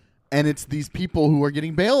 and it's these people who are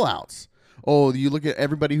getting bailouts. Oh, you look at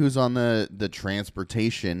everybody who's on the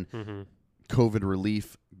transportation COVID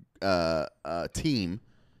relief team,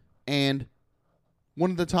 and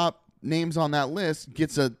one of the top names on that list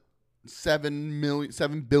gets a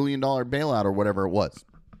 $7 billion bailout or whatever it was.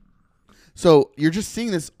 So you're just seeing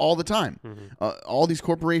this all the time. All these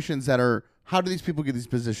corporations that are, how do these people get these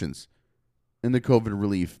positions in the COVID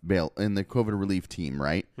relief team,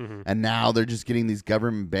 right? And now they're just getting these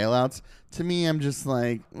government bailouts. To me, I'm just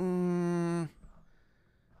like, and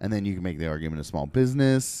then you can make the argument of small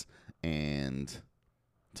business, and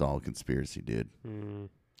it's all conspiracy, dude.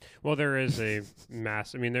 Well, there is a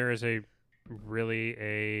mass. I mean, there is a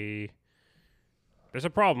really there's a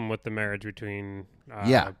problem with the marriage between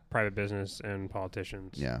private business and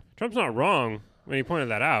politicians. Yeah. Trump's not wrong when he pointed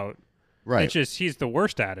that out. Right. It's just he's the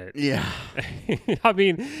worst at it. Yeah. I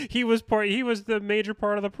mean, he was the major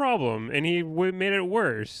part of the problem, and he made it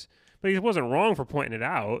worse. But he wasn't wrong for pointing it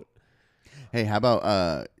out. Hey, how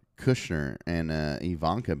about Kushner and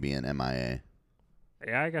Ivanka being MIA?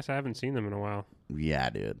 Yeah, I guess I haven't seen them in a while. Yeah,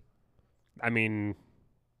 dude. I mean,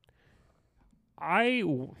 I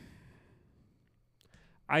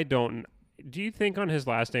don't. Do you think on his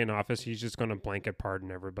last day in office he's just going to blanket pardon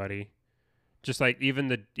everybody? Just like even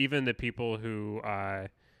the people who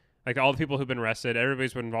like all the people who've been arrested,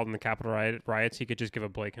 everybody's been involved in the Capitol riots. He could just give a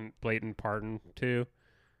blatant pardon to.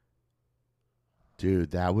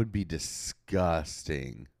 Dude, that would be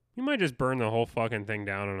disgusting. He might just burn the whole fucking thing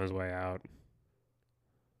down on his way out.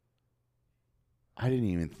 I didn't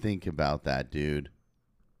even think about that, dude.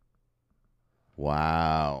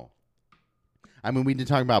 Wow. I mean, we did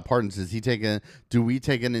talk about pardons. Do we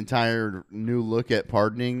take an entire new look at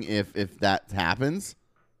pardoning if that happens?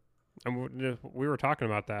 And we were talking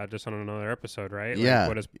about that just on another episode, right? Yeah.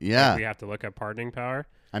 Like we have to look at pardoning power.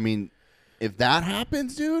 I mean, if that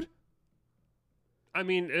happens, dude. I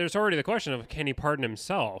mean, there's already the question of can he pardon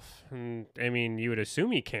himself? And, I mean, you would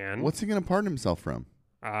assume he can. What's he going to pardon himself from?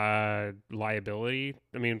 Liability.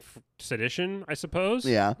 I mean, sedition, I suppose.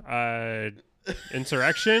 Yeah.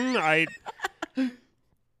 Insurrection.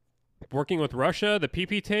 Working with Russia, the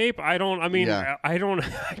PP tape. I don't.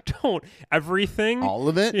 Everything. All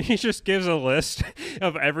of it. He just gives a list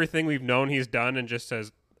of everything we've known he's done and just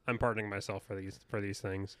says, "I'm pardoning myself for these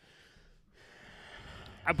things."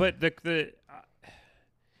 But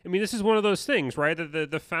I mean, this is one of those things, right? That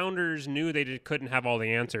the founders knew they couldn't have all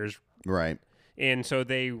the answers, right? And so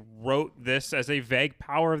they wrote this as a vague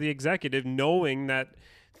power of the executive, knowing that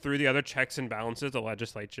through the other checks and balances, the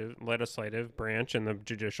legislative branch and the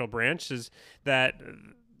judicial branch, is that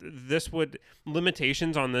this would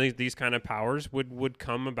limitations on these kind of powers would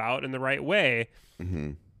come about in the right way.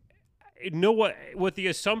 With the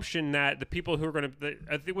assumption that the people who are going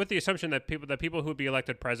to, with the assumption that people who would be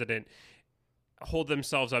elected president hold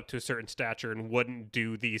themselves up to a certain stature and wouldn't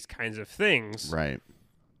do these kinds of things, right?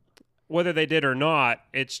 Whether they did or not,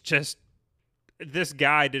 it's just this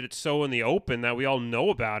guy did it so in the open that we all know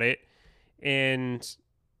about it, and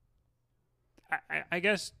I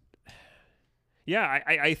guess, yeah,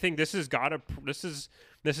 I think this has got to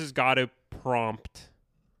prompt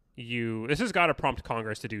you. This has got to prompt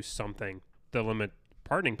Congress to do something to limit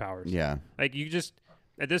pardoning powers. Yeah, like you just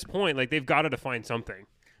at this point, like they've got to define something.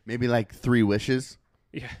 Maybe like 3 wishes.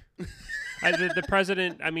 Yeah. The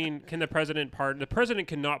president, I mean, can the president pardon? The president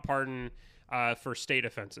cannot pardon for state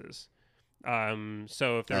offenses.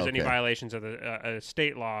 So if there's any violations of the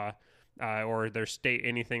state law, or there's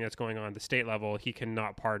anything that's going on at the state level, he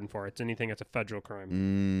cannot pardon for. It's anything that's a federal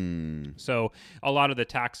crime. So a lot of the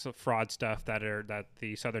tax fraud stuff that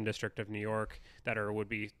the Southern District of New York would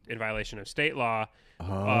be in violation of state law,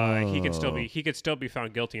 he could still be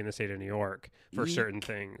found guilty in the state of New York for certain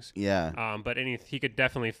things. Yeah. But he could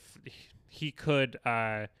definitely he could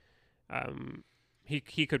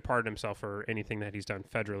pardon himself for anything that he's done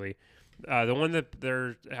federally. The one that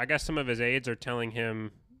I guess some of his aides are telling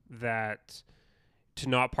him that to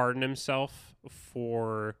not pardon himself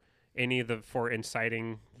for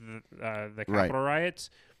inciting the Capitol riots,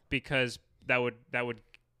 because that would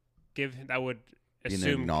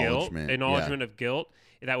assume acknowledgement of guilt.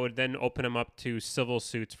 That would then open him up to civil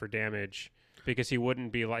suits for damage, because he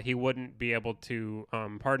wouldn't be able to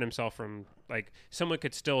pardon himself from, like,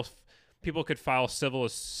 people could file civil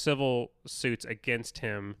suits against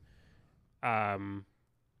him.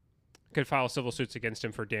 Could file civil suits against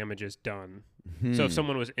him for damages done. So if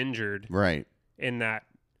someone was injured, right, in that,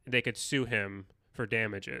 they could sue him for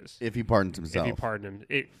damages if he pardons himself. If he pardoned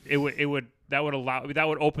him, that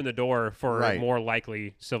would open the door for more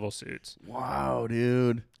likely civil suits. Wow,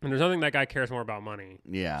 dude! And there's nothing that guy cares more about money.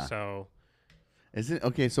 Yeah. So, is it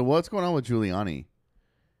okay? So what's going on with Giuliani?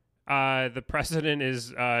 The president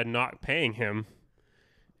is not paying him.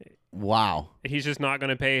 Wow. He's just not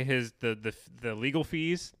going to pay the legal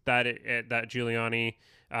fees that Giuliani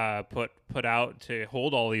put out to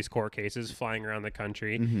hold all these court cases flying around the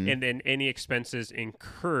country, and then any expenses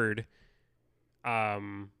incurred,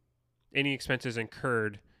 so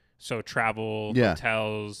travel,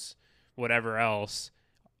 hotels, whatever else,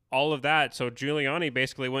 all of that. So Giuliani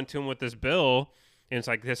basically went to him with this bill, and it's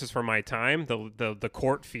like, this is for my time, the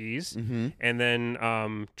court fees, and then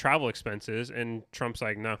travel expenses, and Trump's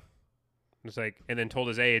like, no. It's like, and then told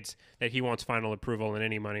his aides that he wants final approval in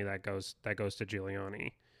any money that goes to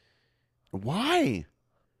Giuliani. Why?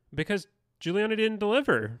 Because Giuliani didn't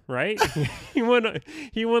deliver, right? he won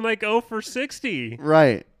like 0 for 60.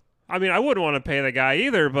 Right. I mean, I wouldn't want to pay the guy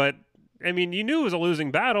either, but I mean, you knew it was a losing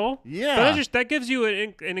battle. Yeah. But that gives you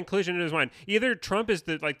an inclusion in his mind. Either Trump is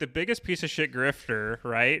the biggest piece of shit grifter,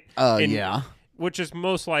 right? Yeah. Which is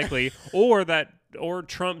most likely, or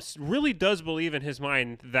Trump really does believe in his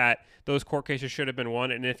mind that those court cases should have been won,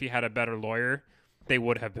 and if he had a better lawyer, they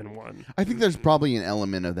would have been won. I think there's probably an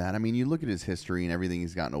element of that. I mean, you look at his history and everything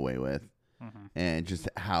he's gotten away with, and just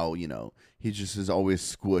how, he just has always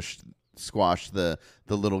squashed the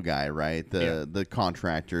little guy, right? The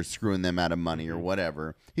contractors, screwing them out of money or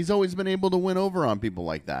whatever. He's always been able to win over on people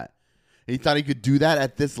like that. He thought he could do that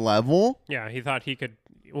at this level? Yeah, he thought he could.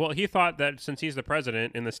 Well, he thought that since he's the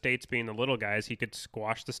president and the states being the little guys, he could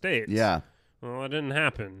squash the states. Yeah. Well, it didn't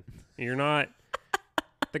happen. You're not.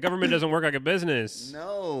 The government doesn't work like a business.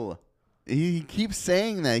 No. He keeps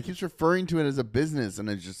saying that. He keeps referring to it as a business, and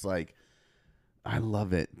it's just like, I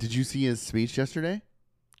love it. Did you see his speech yesterday?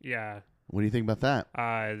 Yeah. What do you think about that?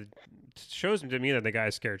 It shows to me that the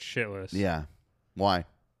guy's scared shitless. Yeah. Why?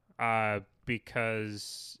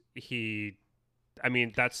 Because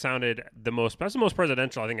that sounded that's the most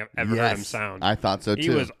presidential I think I've ever heard him sound. I thought so too. He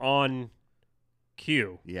was on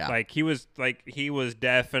cue. Yeah. He was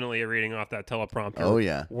definitely reading off that teleprompter. Oh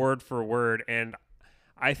yeah. Word for word. And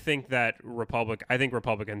I think that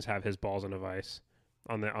Republicans have his balls in a vice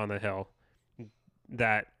on the Hill.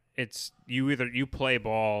 That it's you play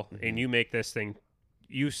ball and you make this thing,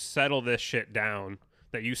 you settle this shit down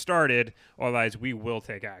that you started, otherwise we will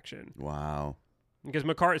take action. Wow. Because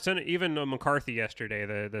McCarthy yesterday,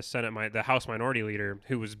 the House Minority Leader,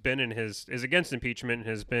 who is against impeachment,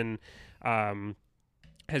 has been in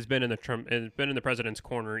the president's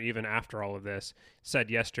corner even after all of this,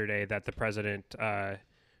 said yesterday that the president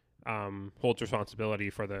holds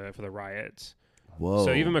responsibility for the riots. Whoa!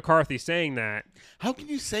 So even McCarthy saying that, how can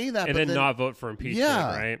you say that and then not vote for impeachment?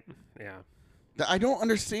 Yeah. Right? Yeah. I don't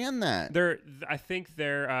understand that. I think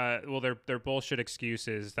their bullshit excuse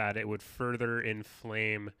is that it would further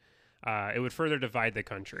inflame, it would further divide the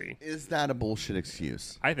country. Is that a bullshit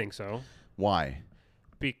excuse? I think so. Why?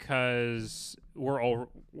 Because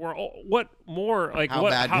what more like how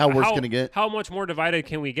what bad? How worse gonna get? How much more divided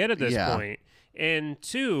can we get at this point? And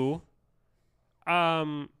two,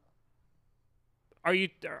 are you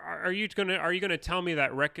gonna tell me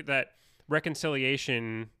that that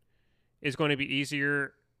reconciliation is going to be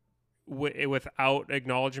easier without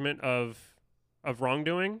acknowledgement of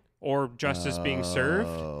wrongdoing or justice being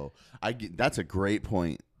served? That's a great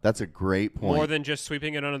point. That's a great point. More than just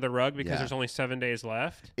sweeping it under the rug because there's only 7 days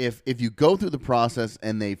left. If you go through the process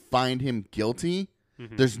and they find him guilty,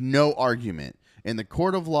 there's no argument. In the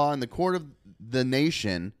court of law, in the court of the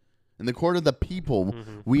nation, in the court of the people,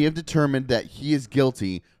 Mm-hmm. we have determined that he is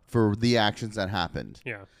guilty for the actions that happened.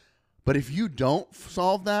 Yeah. But if you don't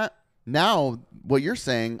solve that, now what you're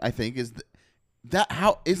saying, I think, is that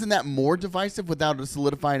how isn't that more divisive without a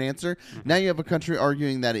solidified answer? Mm-hmm. Now you have a country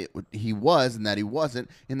arguing that he was and that he wasn't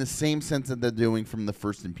in the same sense that they're doing from the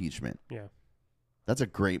first impeachment. Yeah. That's a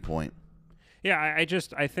great point. Yeah,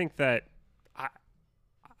 I think that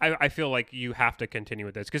I feel like you have to continue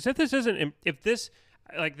with this, because if this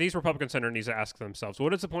like these Republican senators need to ask themselves,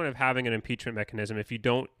 what is the point of having an impeachment mechanism if you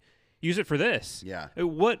don't use it for this? Yeah.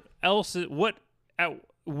 What else? When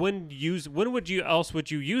would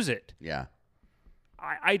you use it? Yeah.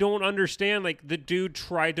 I don't understand. Like, the dude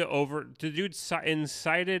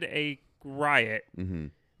incited a riot Mm-hmm.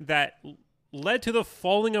 that led to the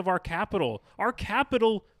falling of our capital. Our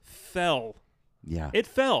capital fell. Yeah. It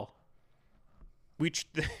fell.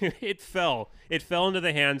 It fell. It fell into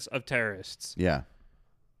the hands of terrorists. Yeah.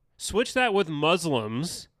 Switch that with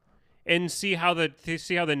Muslims, and see how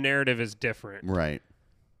the narrative is different. Right.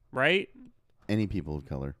 Right? Any people of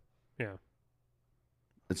color. Yeah.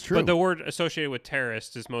 It's true. But the word associated with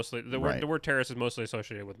terrorists is mostly the Right. word terrorist is mostly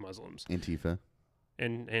associated with Muslims Antifa.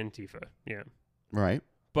 and Antifa. Yeah. Right.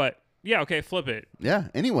 But yeah, okay, flip it. Yeah.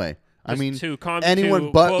 Anyway, I mean, anyone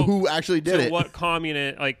anyone but who actually did it. What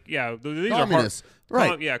communist? Like, yeah, these Communists. are hard,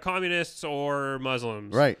 Right. yeah, communists or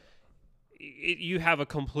Muslims. Right. You have a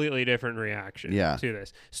completely different reaction Yeah. to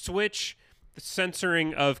this. Switch the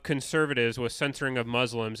censoring of conservatives with censoring of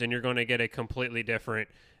Muslims, and you're going to get a completely different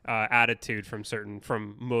attitude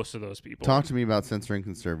from most of those people. Talk to me about censoring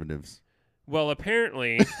conservatives. Well,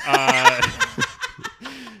 apparently,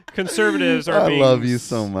 conservatives are I being love you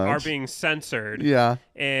so much. are being censored. Yeah.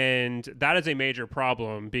 And that is a major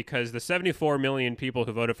problem, because the 74 million people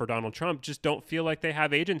who voted for Donald Trump just don't feel like they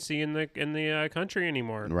have agency in the country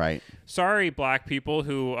anymore. Right. Sorry, black people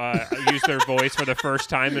who used their voice for the first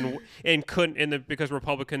time and couldn't because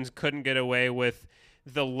Republicans couldn't get away with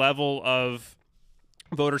the level of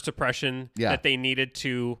voter suppression that they needed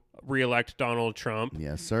to reelect Donald Trump.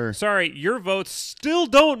 Yes, sir. Sorry, your votes still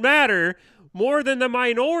don't matter more than the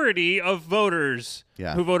minority of voters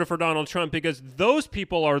who voted for Donald Trump, because those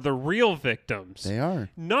people are the real victims. They are.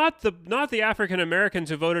 Not the African Americans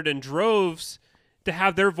who voted in droves to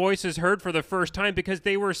have their voices heard for the first time because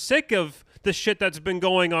they were sick of the shit that's been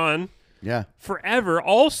going on forever.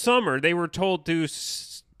 All summer they were told to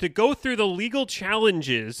go through the legal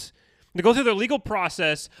challenges, to go through the legal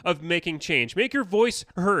process of making change. Make your voice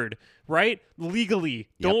heard, right? Legally.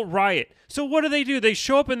 Don't riot. So what do? They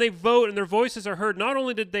show up and they vote, and their voices are heard. Not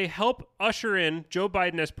only did they help usher in Joe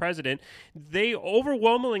Biden as president, they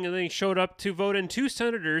overwhelmingly showed up to vote in 2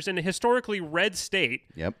 senators in a historically red state.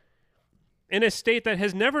 Yep. In a state that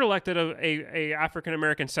has never elected a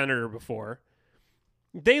African-American senator before.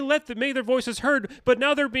 They made their voices heard, but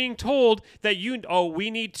now they're being told that we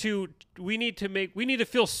need to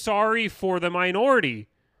feel sorry for the minority.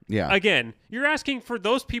 Yeah. Again, you're asking for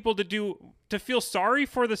those people to feel sorry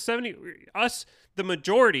for the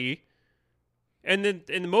majority, and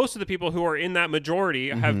most of the people who are in that majority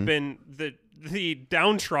have been the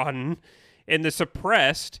downtrodden and the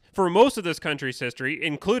suppressed for most of this country's history,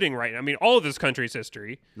 including all of this country's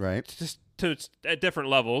history, right? Just at different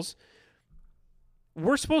levels.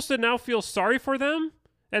 We're supposed to now feel sorry for them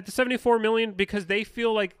at the 74 million because they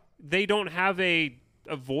feel like they don't have a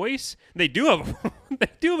voice. They do have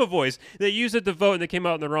a voice. They used it to vote and they came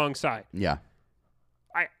out on the wrong side. Yeah.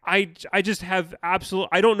 I just have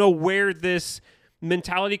I don't know where this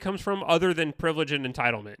mentality comes from other than privilege and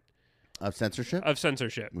entitlement. Of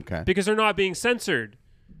censorship? Okay. Because they're not being censored.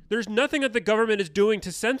 There's nothing that the government is doing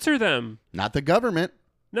to censor them. Not the government.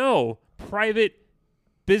 No. Private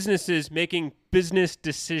businesses making business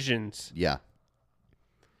decisions. Yeah.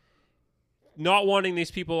 Not wanting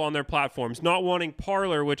these people on their platforms. Not wanting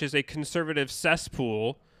Parler, which is a conservative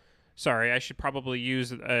cesspool. Sorry, I should probably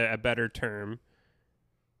use a better term.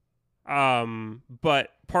 But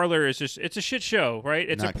Parler is it's a shit show, right?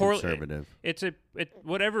 It's not conservative.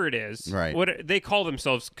 Whatever it is. Right. They call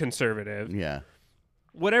themselves conservative. Yeah.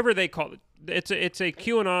 Whatever they call it. It's a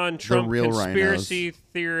QAnon Trump conspiracy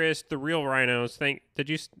theorist, the real rhinos.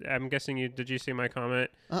 I'm guessing did you see my comment?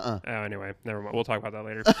 Oh, anyway, never mind. We'll talk about that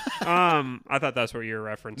later. I thought that's what you were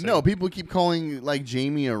referencing. No, people keep calling like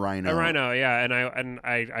Jamie a rhino. A rhino, yeah, and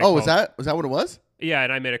I was that what it was? Yeah,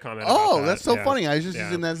 and I made a comment. about that. That's so funny. I was just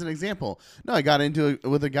using that as an example. No, I got into it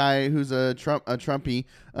with a guy who's a Trumpy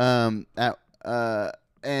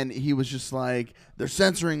and he was just like, they're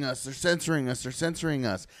censoring us.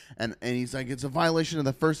 And he's like, it's a violation of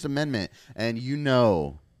the First Amendment. And you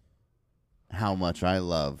know how much I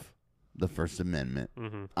love the First Amendment.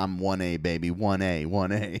 Mm-hmm. I'm 1A, baby.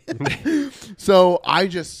 1A. So I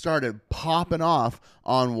just started popping off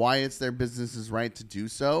on why it's their business's right to do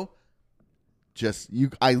so.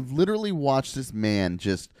 I literally watched this man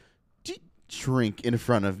just shrink in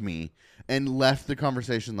front of me and left the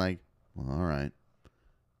conversation like, well, all right.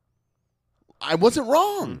 I wasn't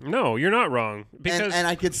wrong. No, you're not wrong. Because and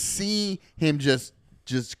I could see him just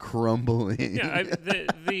crumbling. Yeah,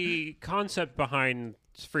 the concept behind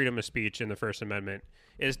freedom of speech in the First Amendment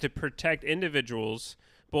is to protect individuals,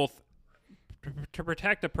 both to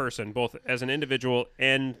protect a person, both as an individual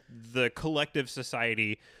and the collective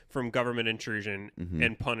society, from government intrusion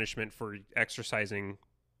and punishment for exercising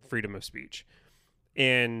freedom of speech.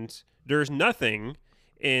 And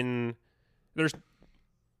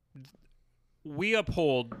we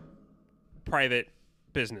uphold private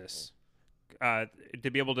business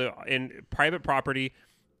to be able to, in private property,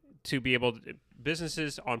 to be able to,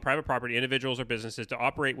 businesses on private property, individuals or businesses, to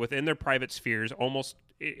operate within their private spheres almost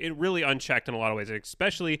really unchecked in a lot of ways,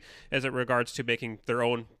 especially as it regards to making their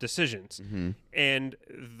own decisions. And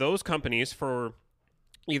those companies, for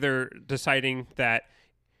either deciding that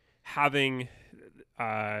having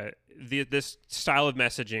this style of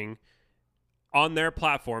messaging on their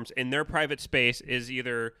platforms in their private space is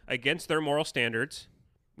either against their moral standards,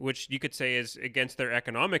 which you could say is against their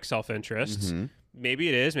economic self-interests. Maybe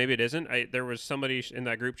it is, maybe it isn't. There was somebody in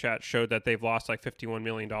that group chat showed that they've lost like $51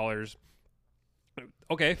 million.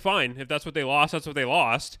 Okay, fine. If that's what they lost, that's what they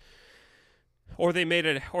lost. Or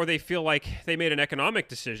they feel like they made an economic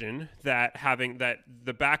decision that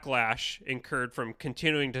the backlash incurred from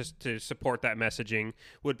continuing to support that messaging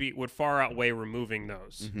would far outweigh removing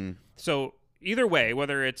those. So either way,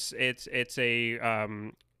 whether it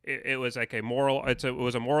was a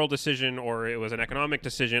moral decision or it was an economic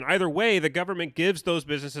decision, either way, the government gives those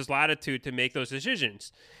businesses latitude to make those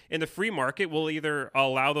decisions. And the free market will either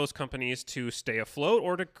allow those companies to stay afloat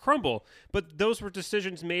or to crumble. But those were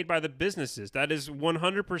decisions made by the businesses. That is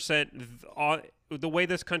 100% the way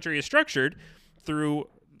this country is structured through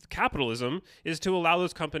capitalism, is to allow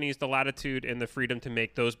those companies the latitude and the freedom to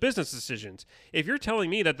make those business decisions. If you're telling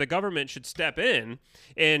me that the government should step in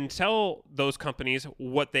and tell those companies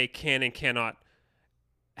what they can and cannot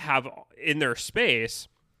have in their space,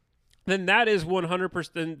 then that is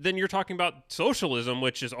 100%. Then you're talking about socialism,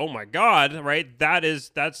 which is, oh my God, right?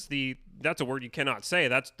 That's a word you cannot say.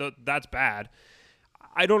 That's bad.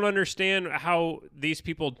 I don't understand how these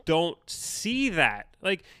people don't see that.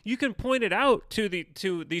 Like, you can point it out to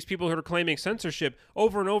these people who are claiming censorship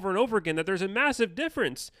over and over and over again, that there's a massive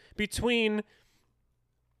difference between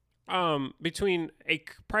a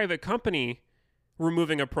private company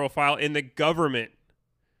removing a profile and the government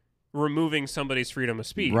removing somebody's freedom of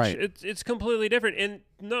speech. Right. It's completely different, and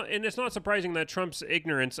it's not surprising that Trump's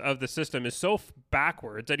ignorance of the system is so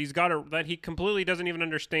backwards that that he completely doesn't even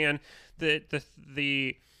understand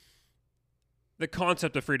the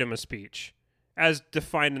concept of freedom of speech as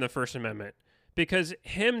defined in the First Amendment. Because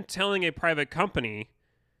him telling a private company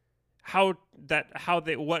what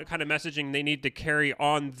kind of messaging they need to carry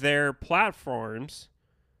on their platforms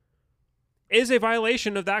is a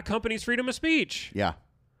violation of that company's freedom of speech. Yeah.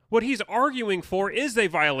 What he's arguing for is a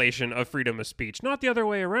violation of freedom of speech, not the other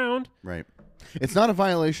way around. Right. It's not a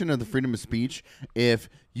violation of the freedom of speech if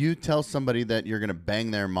you tell somebody that you're going to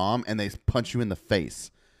bang their mom and they punch you in the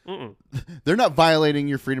face. They're not violating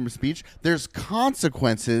your freedom of speech. There's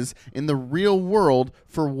consequences in the real world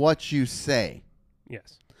for what you say.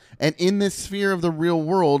 Yes. And in this sphere of the real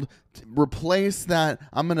world, replace that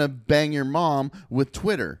I'm going to bang your mom with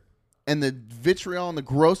Twitter. And the vitriol and the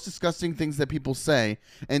gross, disgusting things that people say,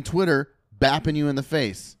 and Twitter bapping you in the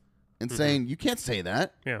face and saying, you can't say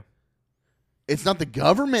that. Yeah. It's not the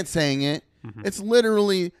government saying it. It's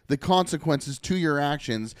literally the consequences to your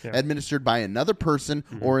actions administered by another person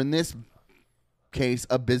or, in this case,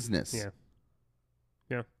 a business. Yeah.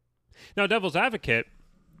 Yeah. Now, devil's advocate,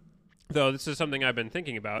 though, this is something I've been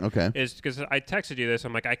thinking about. Okay. Is because I texted you this.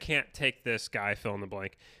 I'm like, I can't take this guy, fill in the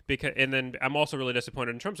blank. And then I'm also really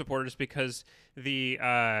disappointed in Trump supporters because the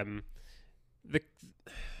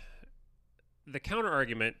counter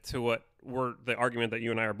argument to the argument that you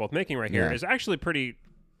and I are both making right here is actually pretty,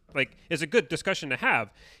 is a good discussion to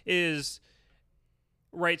have.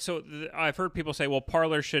 Right, so I've heard people say, well,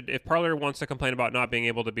 if Parler wants to complain about not being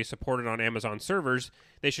able to be supported on Amazon servers,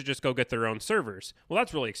 they should just go get their own servers. Well,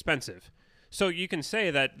 that's really expensive. So you can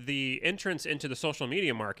say that the entrance into the social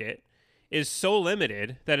media market is so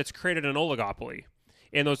limited that it's created an oligopoly.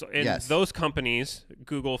 And those companies,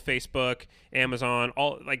 Google, Facebook, Amazon,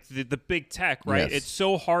 all the big tech, right? Yes. It's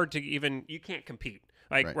so hard to you can't compete.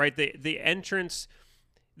 Right? The entrance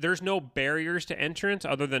there's no barriers to entrance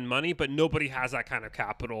other than money, but nobody has that kind of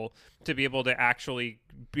capital to be able to actually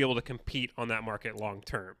be able to compete on that market long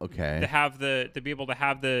term. Okay. To be able to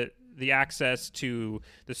have the access to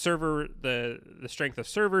the server, the strength of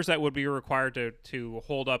servers that would be required to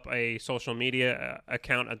hold up a social media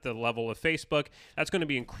account at the level of Facebook, that's going to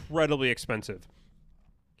be incredibly expensive.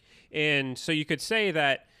 And so you could say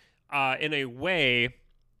that in a way,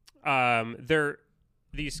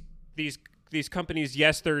 these companies,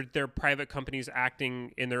 yes, they're private companies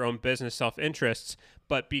acting in their own business self-interests,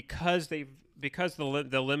 but because the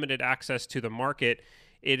limited access to the market,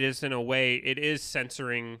 it is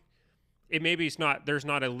censoring. It maybe there's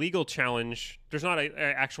not a legal challenge. There's not an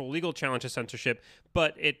actual legal challenge to censorship,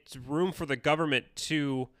 but it's room for the government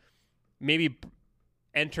to maybe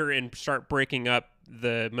enter and start breaking up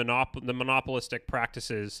the monopolistic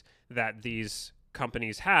practices that these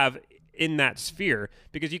companies have in that sphere,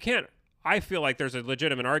 because you can't. I feel like there's a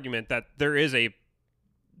legitimate argument that there is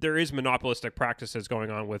monopolistic practices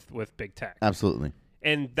going on with big tech. Absolutely.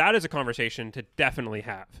 And that is a conversation to definitely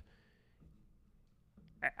have.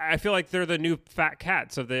 I feel like they're the new fat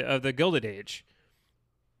cats of the Gilded Age.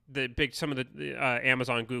 Some of the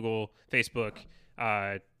Amazon, Google, Facebook,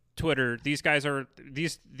 Twitter. These guys are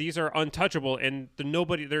these are untouchable, and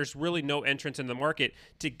there's really no entrance in the market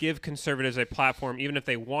to give conservatives a platform, even if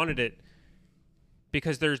they wanted it,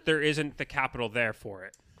 because there isn't the capital there for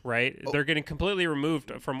it. Right? Oh. They're getting completely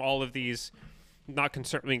removed from all of these,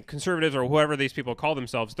 conservatives or whoever these people call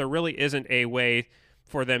themselves. There really isn't a way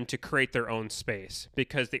for them to create their own space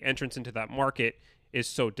because the entrance into that market is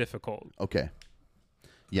so difficult. Okay.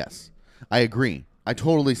 Yes, I agree. I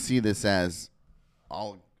totally see this as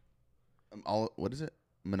all. What is it?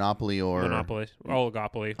 Monopoly or oligopoly?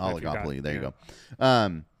 Oligopoly. There you go.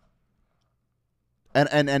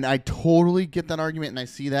 And I totally get that argument, and I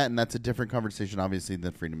see that, and that's a different conversation, obviously,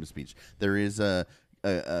 than freedom of speech. There is a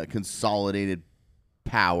consolidated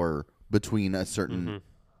power between a certain,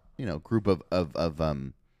 group of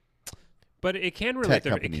But it can relate.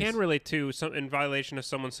 It can relate to some in violation of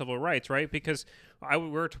someone's civil rights, right? Because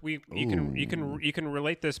you can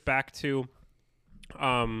relate this back to,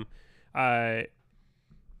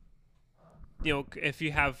 if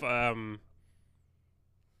you have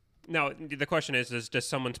now the question is does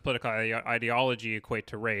someone's political ideology equate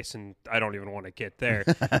to race? And I don't even want to get there.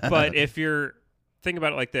 But if you're think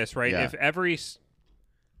about it like this, right? Yeah.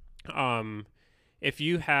 If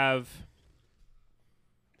you have,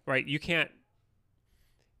 right, you can't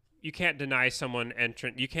deny someone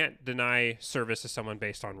you can't deny service to someone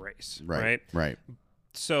based on race, right? Right.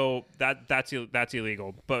 So that's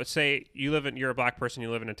illegal. But say you're a black person,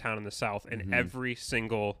 you live in a town in the South, and every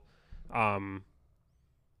single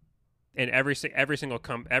every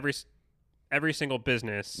single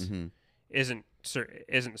business isn't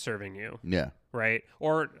serving you. Yeah. Right?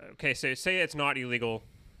 Or okay, say it's not illegal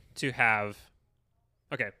to have.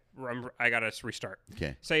 Okay, I gotta restart.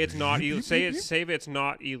 Okay. Say it's not. say it's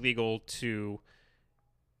not illegal to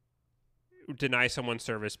deny someone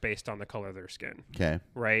service based on the color of their skin. Okay.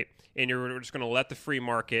 Right, and you're just gonna let the free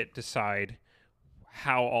market decide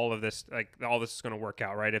how all of this is going to work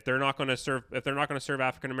out, right? If they're not going to serve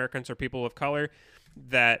African Americans or people of color,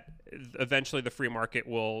 that eventually the free market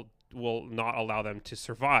will not allow them to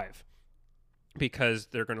survive, because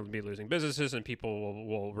they're going to be losing businesses and people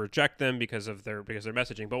will reject them because of their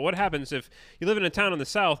messaging. But what happens if you live in a town in the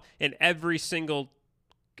South and every single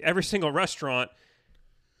restaurant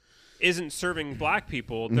isn't serving black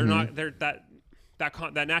people? They're not. They're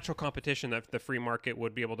that natural competition that the free market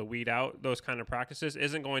would be able to weed out those kind of practices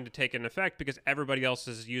isn't going to take an effect because everybody else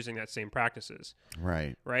is using that same practices.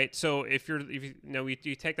 Right. Right. So if you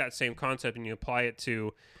take that same concept and you apply it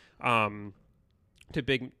to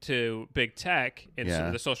big tech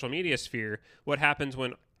and the social media sphere, what happens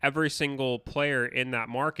when every single player in that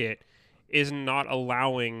market is not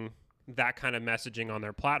allowing that kind of messaging on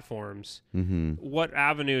their platforms? What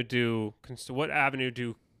avenue do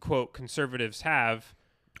quote conservatives have?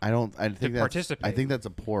 I think that's a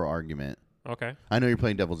poor argument. Okay. I know you're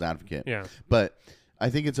playing devil's advocate. Yeah. But I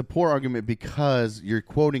think it's a poor argument because you're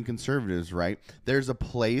quoting conservatives, right? There's a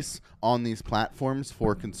place on these platforms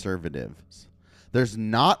for conservatives. There's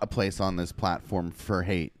not a place on this platform for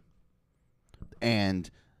hate and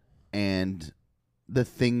the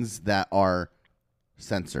things that are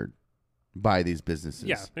censored by these businesses.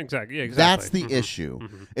 Yeah, exactly. Yeah, exactly. That's the issue.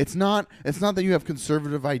 It's not that you have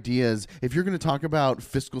conservative ideas. If you're going to talk about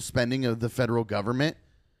fiscal spending of the federal government,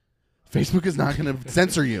 Facebook is not going to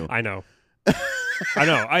censor you. I know. I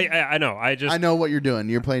know. I know. I know what you're doing.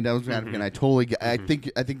 You're playing devil's advocate. I totally get. I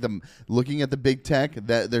think the looking at the big tech,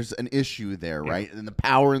 that there's an issue there, right? And the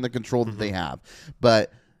power and the control that they have,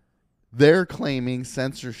 but they're claiming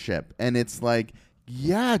censorship, and it's like,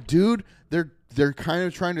 yeah, dude, they're kind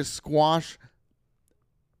of trying to squash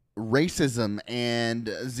racism and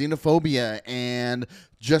xenophobia and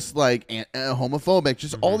just like homophobic,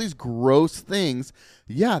 just all these gross things.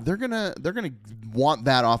 Yeah, they're gonna want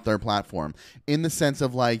that off their platform, in the sense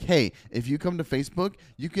of like, hey, if you come to Facebook,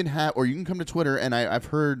 you can have, or you can come to Twitter. And I've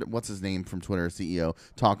heard, what's his name from Twitter, CEO,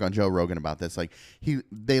 talk on Joe Rogan about this. Like,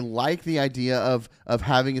 they like the idea of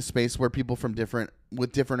having a space where people from different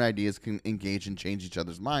ideas can engage and change each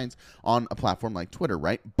other's minds on a platform like Twitter,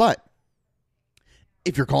 right? But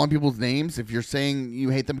if you're calling people's names, if you're saying you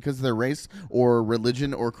hate them because of their race or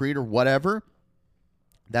religion or creed or whatever,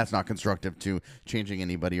 that's not constructive to changing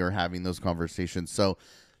anybody or having those conversations. So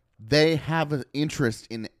they have an interest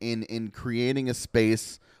in creating a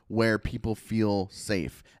space where people feel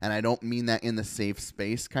safe. And I don't mean that in the safe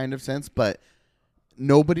space kind of sense, but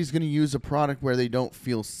nobody's going to use a product where they don't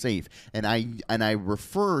feel safe. And I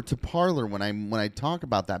refer to Parler when I talk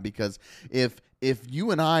about that, because if you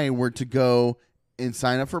and I were to go and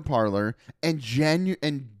sign up for Parler and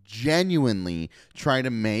genuinely try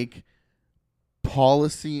to make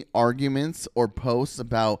policy arguments or posts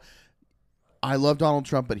about, I love Donald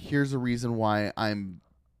Trump, but here's a reason why I'm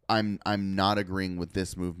not agreeing with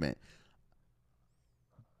this movement.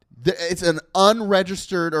 It's an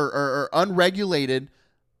unregistered or unregulated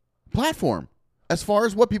platform as far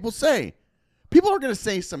as what people say. People are going to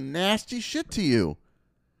say some nasty shit to you.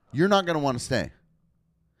 You're not going to want to stay.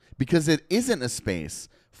 Because it isn't a space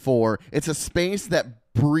it's a space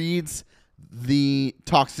that breeds the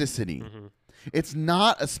toxicity. It's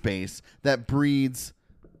not a space that breeds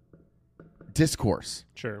discourse.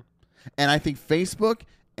 Sure. And I think Facebook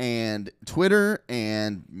and Twitter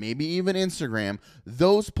and maybe even Instagram,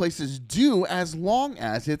 those places do, as long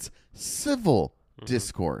as it's civil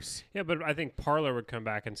discourse. Yeah, but I think Parler would come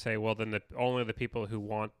back and say, well, then only the people who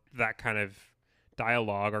want that kind of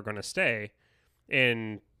dialogue are going to stay.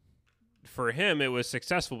 And for him, it was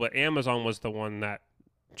successful, but Amazon was the one that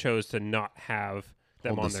chose to not have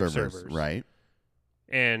them on their servers. Right.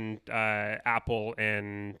 And Apple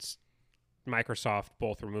and Microsoft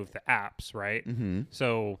both removed the apps, right?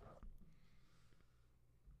 So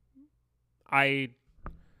I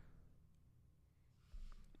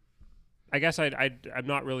guess I'm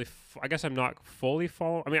not really. I guess I'm not fully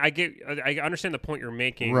following. I mean, I understand the point you're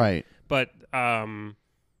making, right? But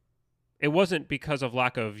it wasn't because of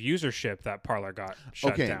lack of usership that Parler got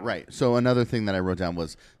shut down. Okay, right. So another thing that I wrote down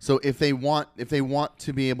was, so if they want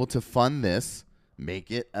to be able to fund this,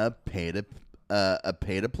 make it a pay to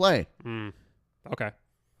play. Okay.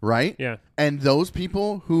 Right? Yeah. And those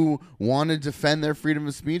people who want to defend their freedom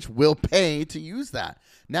of speech will pay to use that.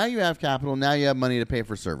 Now you have capital. Now you have money to pay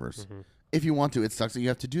for servers. If you want to. It sucks that you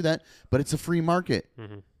have to do that, but it's a free market.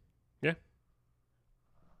 Yeah.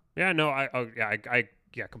 Yeah. No. I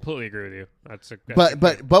completely agree with you.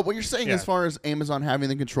 But what you're saying, as far as Amazon having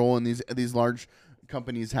the control and these large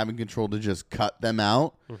companies having control to just cut them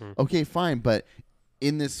out, okay, fine. But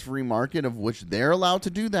in this free market of which they're allowed to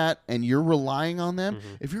do that, and you're relying on them,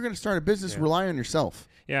 if you're going to start a business, rely on yourself.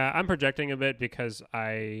 Yeah, I'm projecting a bit because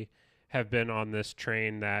I have been on this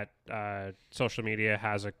train that social media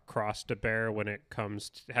has a cross to bear when it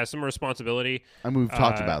has some responsibility. And we've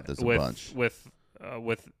talked about this a bunch with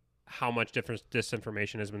how much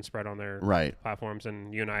disinformation has been spread on their platforms,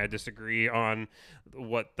 and you and I disagree on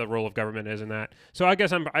what the role of government is in that. So I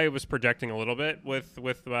guess I was projecting a little bit with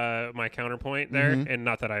my counterpoint there, and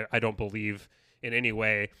not that I don't believe in any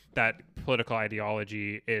way that political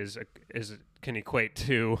ideology can equate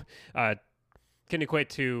to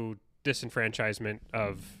disenfranchisement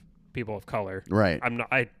of people of color. Right.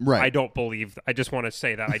 I don't believe. I just want to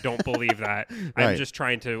say that I don't believe that. I'm just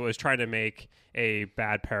trying to make a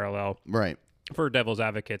bad parallel. Right. For devil's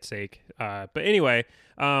advocate's sake. But anyway,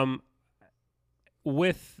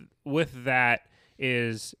 with that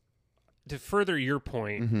is to further your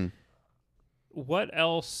point. What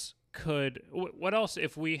else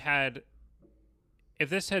if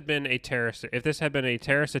this had been a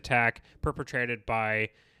terrorist attack perpetrated by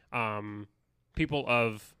people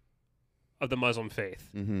of the Muslim faith,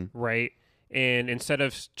 right? And instead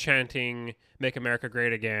of chanting "Make America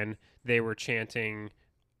Great Again," they were chanting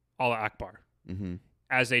 "Allah Akbar"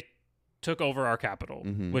 as they took over our capital,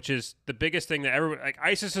 which is the biggest thing that everyone, like,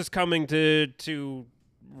 ISIS is coming to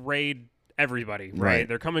raid everybody, right?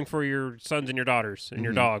 They're coming for your sons and your daughters and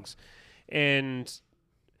your dogs. And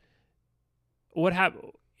what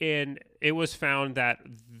happened And it was found that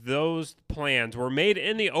those plans were made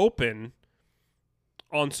in the open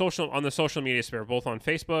on the social media sphere, both on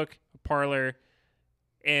Facebook, Parler,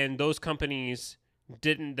 and those companies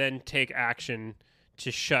didn't then take action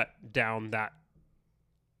to shut down that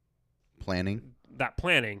planning,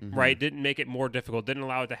 right? Didn't make it more difficult, didn't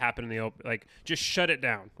allow it to happen in the open, like just shut it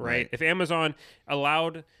down, right? If Amazon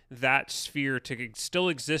allowed that sphere to still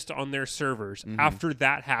exist on their servers after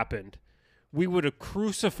that happened, we would have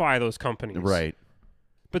crucified those companies. Right.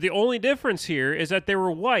 But the only difference here is that they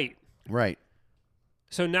were white. Right.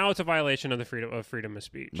 So now it's a violation of the freedom of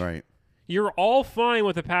speech. Right. You're all fine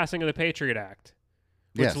with the passing of the Patriot Act,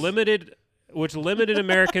 which limited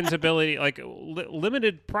Americans' ability,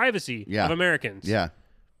 limited privacy of Americans. Yeah.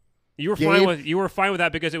 You were fine with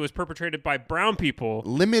that because it was perpetrated by brown people.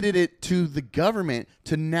 Limited it to the government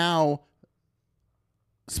to now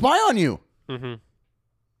spy on you. Mm-hmm.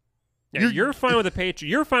 Yeah, you're fine with the Patriot.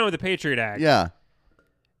 You're fine with the Patriot Act. Yeah.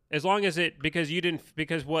 As long as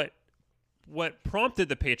because what prompted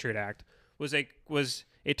the Patriot Act was a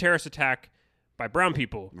terrorist attack by brown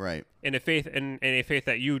people. Right. In a faith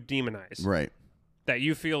that you demonize. Right. That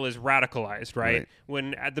you feel is radicalized, right?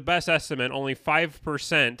 When at the best estimate, only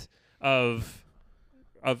 5% of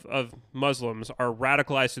Muslims are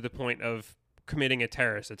radicalized to the point of committing a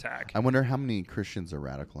terrorist attack. I wonder how many Christians are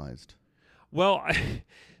radicalized. Well,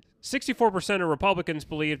 64% of Republicans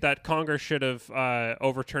believe that Congress should have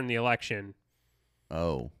overturned the election.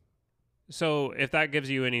 Oh. So if that gives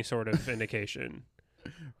you any sort of indication.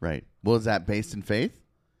 Right. Well, is that based in faith?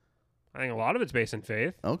 I think a lot of it's based in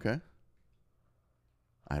faith. Okay.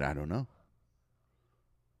 I don't know.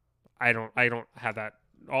 I don't have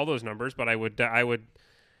all those numbers, but I would.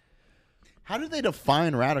 How do they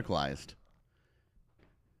define radicalized?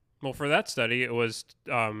 Well, for that study, it was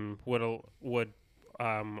would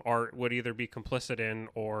either be complicit in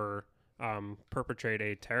or perpetrate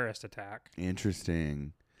a terrorist attack.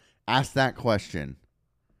 Interesting. Ask that question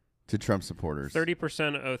to Trump supporters.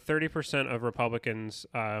 30% of Republicans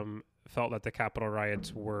felt that the Capitol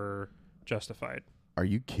riots were justified. Are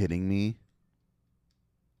you kidding me?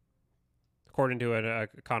 According to an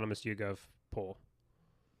Economist YouGov poll.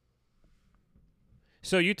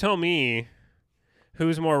 So you tell me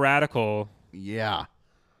who's more radical. Yeah.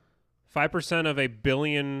 5% of a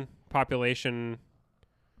billion population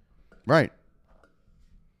right.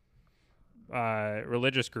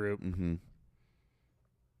 Religious group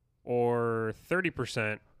or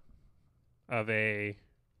 30% of a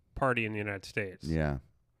party in the United States. Yeah.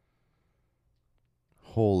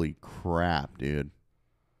 Holy crap, dude.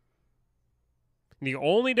 The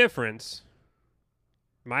only difference,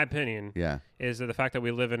 in my opinion, is that the fact that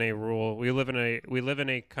we live in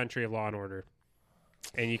a country of law and order.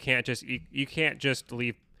 And you can't just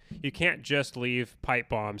leave pipe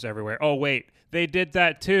bombs everywhere. Oh wait, they did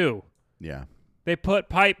that too. Yeah. They put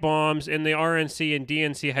pipe bombs in the RNC and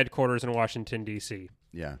DNC headquarters in Washington D.C.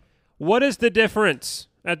 Yeah. What is the difference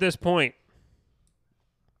at this point?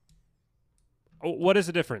 What is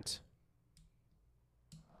the difference?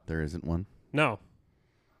 There isn't one. No.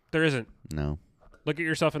 There isn't. No. Look at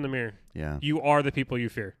yourself in the mirror. Yeah. You are the people you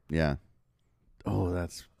fear. Yeah. Oh,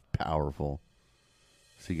 that's powerful.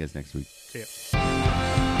 See you guys next week. See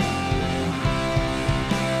ya.